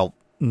 well,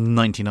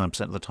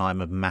 99% of the time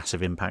a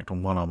massive impact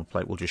on one armour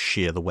plate will just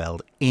shear the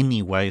weld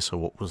anyway, so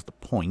what was the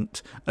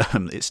point?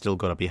 It's still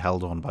got to be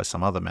held on by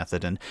some other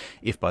method, and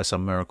if by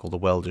some miracle the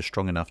weld is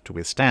strong enough to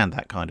withstand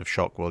that kind of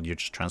shock, well, you're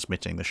just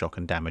transmitting the shock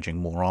and damaging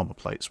more armour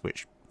plates,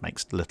 which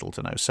makes little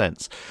to no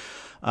sense.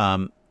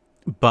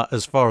 But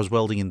as far as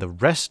welding in the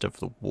rest of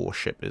the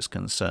warship is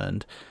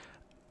concerned,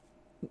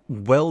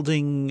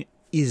 welding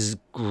is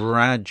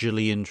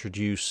gradually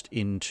introduced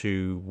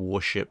into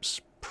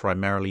warships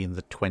primarily in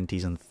the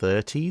 20s and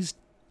 30s,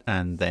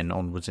 and then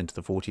onwards into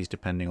the 40s,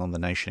 depending on the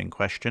nation in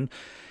question.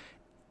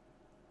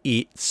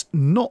 It's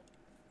not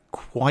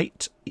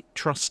quite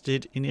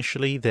trusted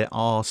initially. There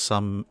are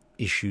some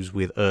issues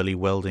with early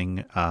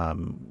welding,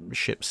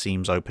 ship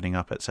seams opening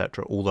up,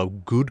 etc. Although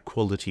good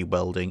quality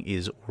welding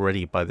is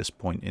already by this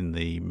point in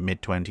the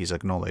mid-20s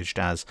acknowledged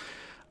as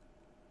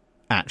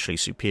actually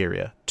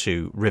superior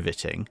to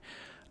riveting.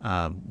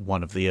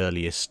 One of the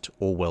earliest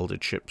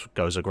all-welded ships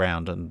goes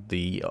aground, and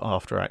the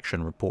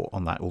after-action report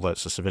on that, although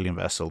it's a civilian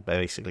vessel,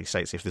 basically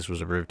states if this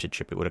was a riveted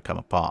ship, it would have come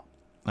apart.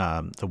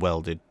 The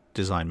welded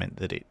design meant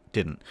that it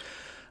didn't.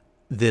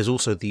 There's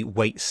also the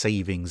weight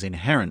savings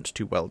inherent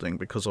to welding,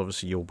 because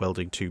obviously you're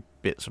welding two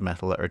bits of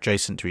metal that are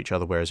adjacent to each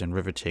other, whereas in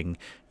riveting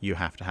you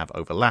have to have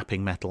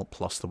overlapping metal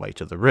plus the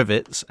weight of the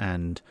rivets,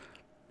 and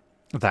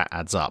that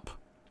adds up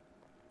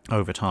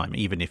over time.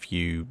 Even if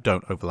you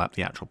don't overlap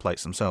the actual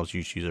plates themselves,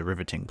 you just use a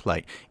riveting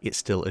plate, it's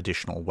still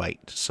additional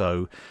weight.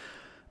 So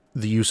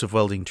the use of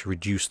welding to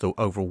reduce the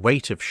overall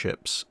weight of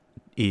ships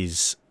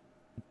is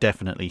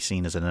definitely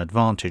seen as an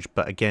advantage,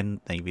 but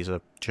again, navies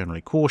are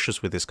generally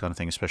cautious with this kind of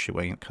thing, especially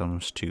when it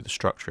comes to the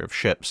structure of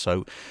ships.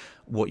 So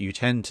what you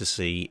tend to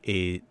see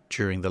is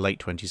during the late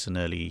 20s and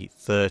early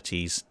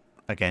 30s,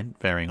 again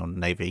varying on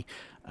navy,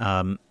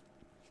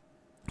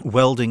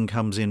 welding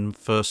comes in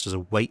first as a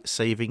weight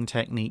saving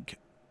technique,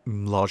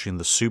 largely in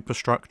the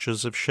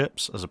superstructures of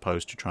ships, as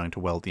opposed to trying to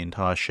weld the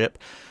entire ship.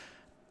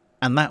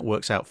 And that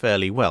works out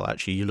fairly well.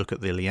 Actually, you look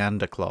at the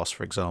Leander class,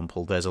 for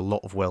example, there's a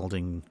lot of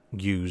welding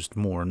used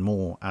more and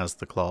more as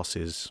the class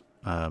is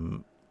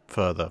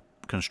further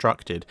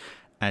constructed.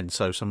 And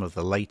so some of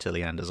the later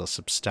Leanders are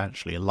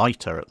substantially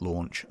lighter at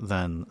launch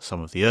than some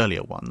of the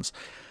earlier ones.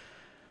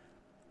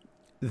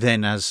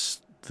 Then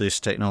as this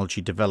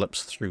technology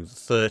develops through the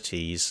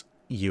 30s,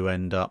 you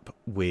end up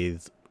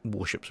with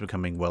warships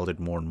becoming welded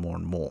more and more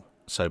and more.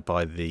 So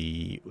by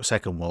the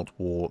Second World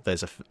War,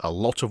 there's a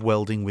lot of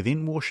welding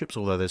within warships,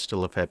 although there's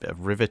still a fair bit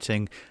of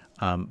riveting.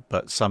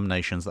 But some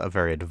nations that are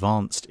very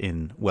advanced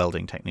in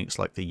welding techniques,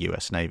 like the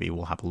US Navy,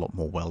 will have a lot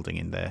more welding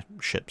in their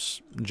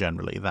ships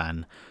generally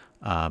than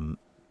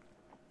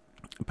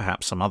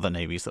perhaps some other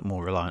navies that are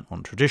more reliant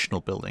on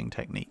traditional building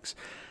techniques.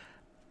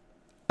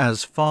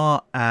 As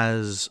far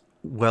as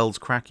welds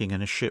cracking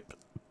in a ship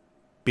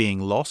being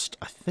lost,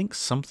 I think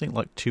something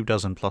like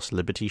 24 plus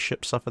Liberty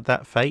ships suffered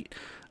that fate.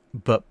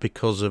 But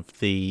because of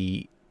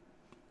the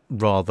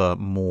rather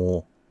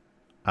more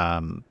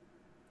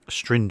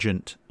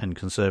stringent and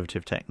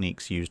conservative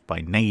techniques used by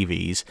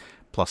navies,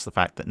 plus the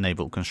fact that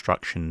naval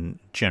construction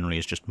generally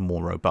is just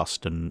more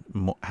robust and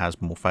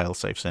has more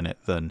fail-safes in it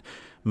than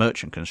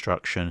merchant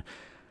construction,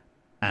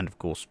 and of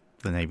course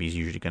the navy is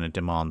usually going to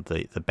demand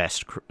the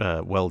best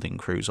welding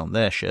crews on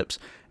their ships.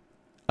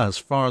 As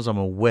far as I'm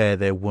aware,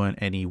 there weren't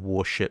any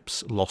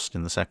warships lost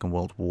in the Second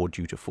World War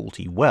due to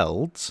faulty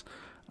welds.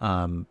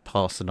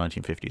 Past the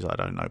 1950s, I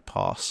don't know,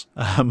 pass.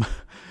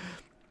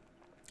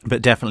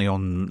 But definitely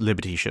on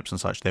Liberty ships and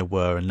such, there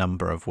were a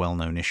number of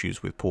well-known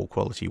issues with poor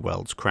quality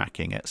welds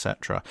cracking,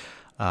 etc.,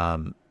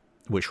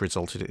 which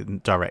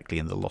resulted directly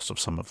in the loss of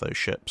some of those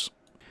ships.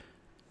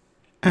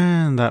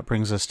 And that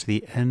brings us to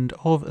the end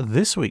of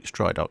this week's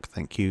Drydock.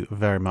 Thank you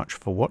very much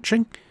for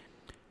watching.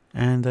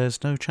 And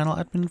there's no channel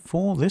admin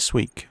for this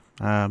week.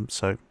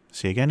 So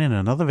see you again in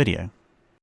another video.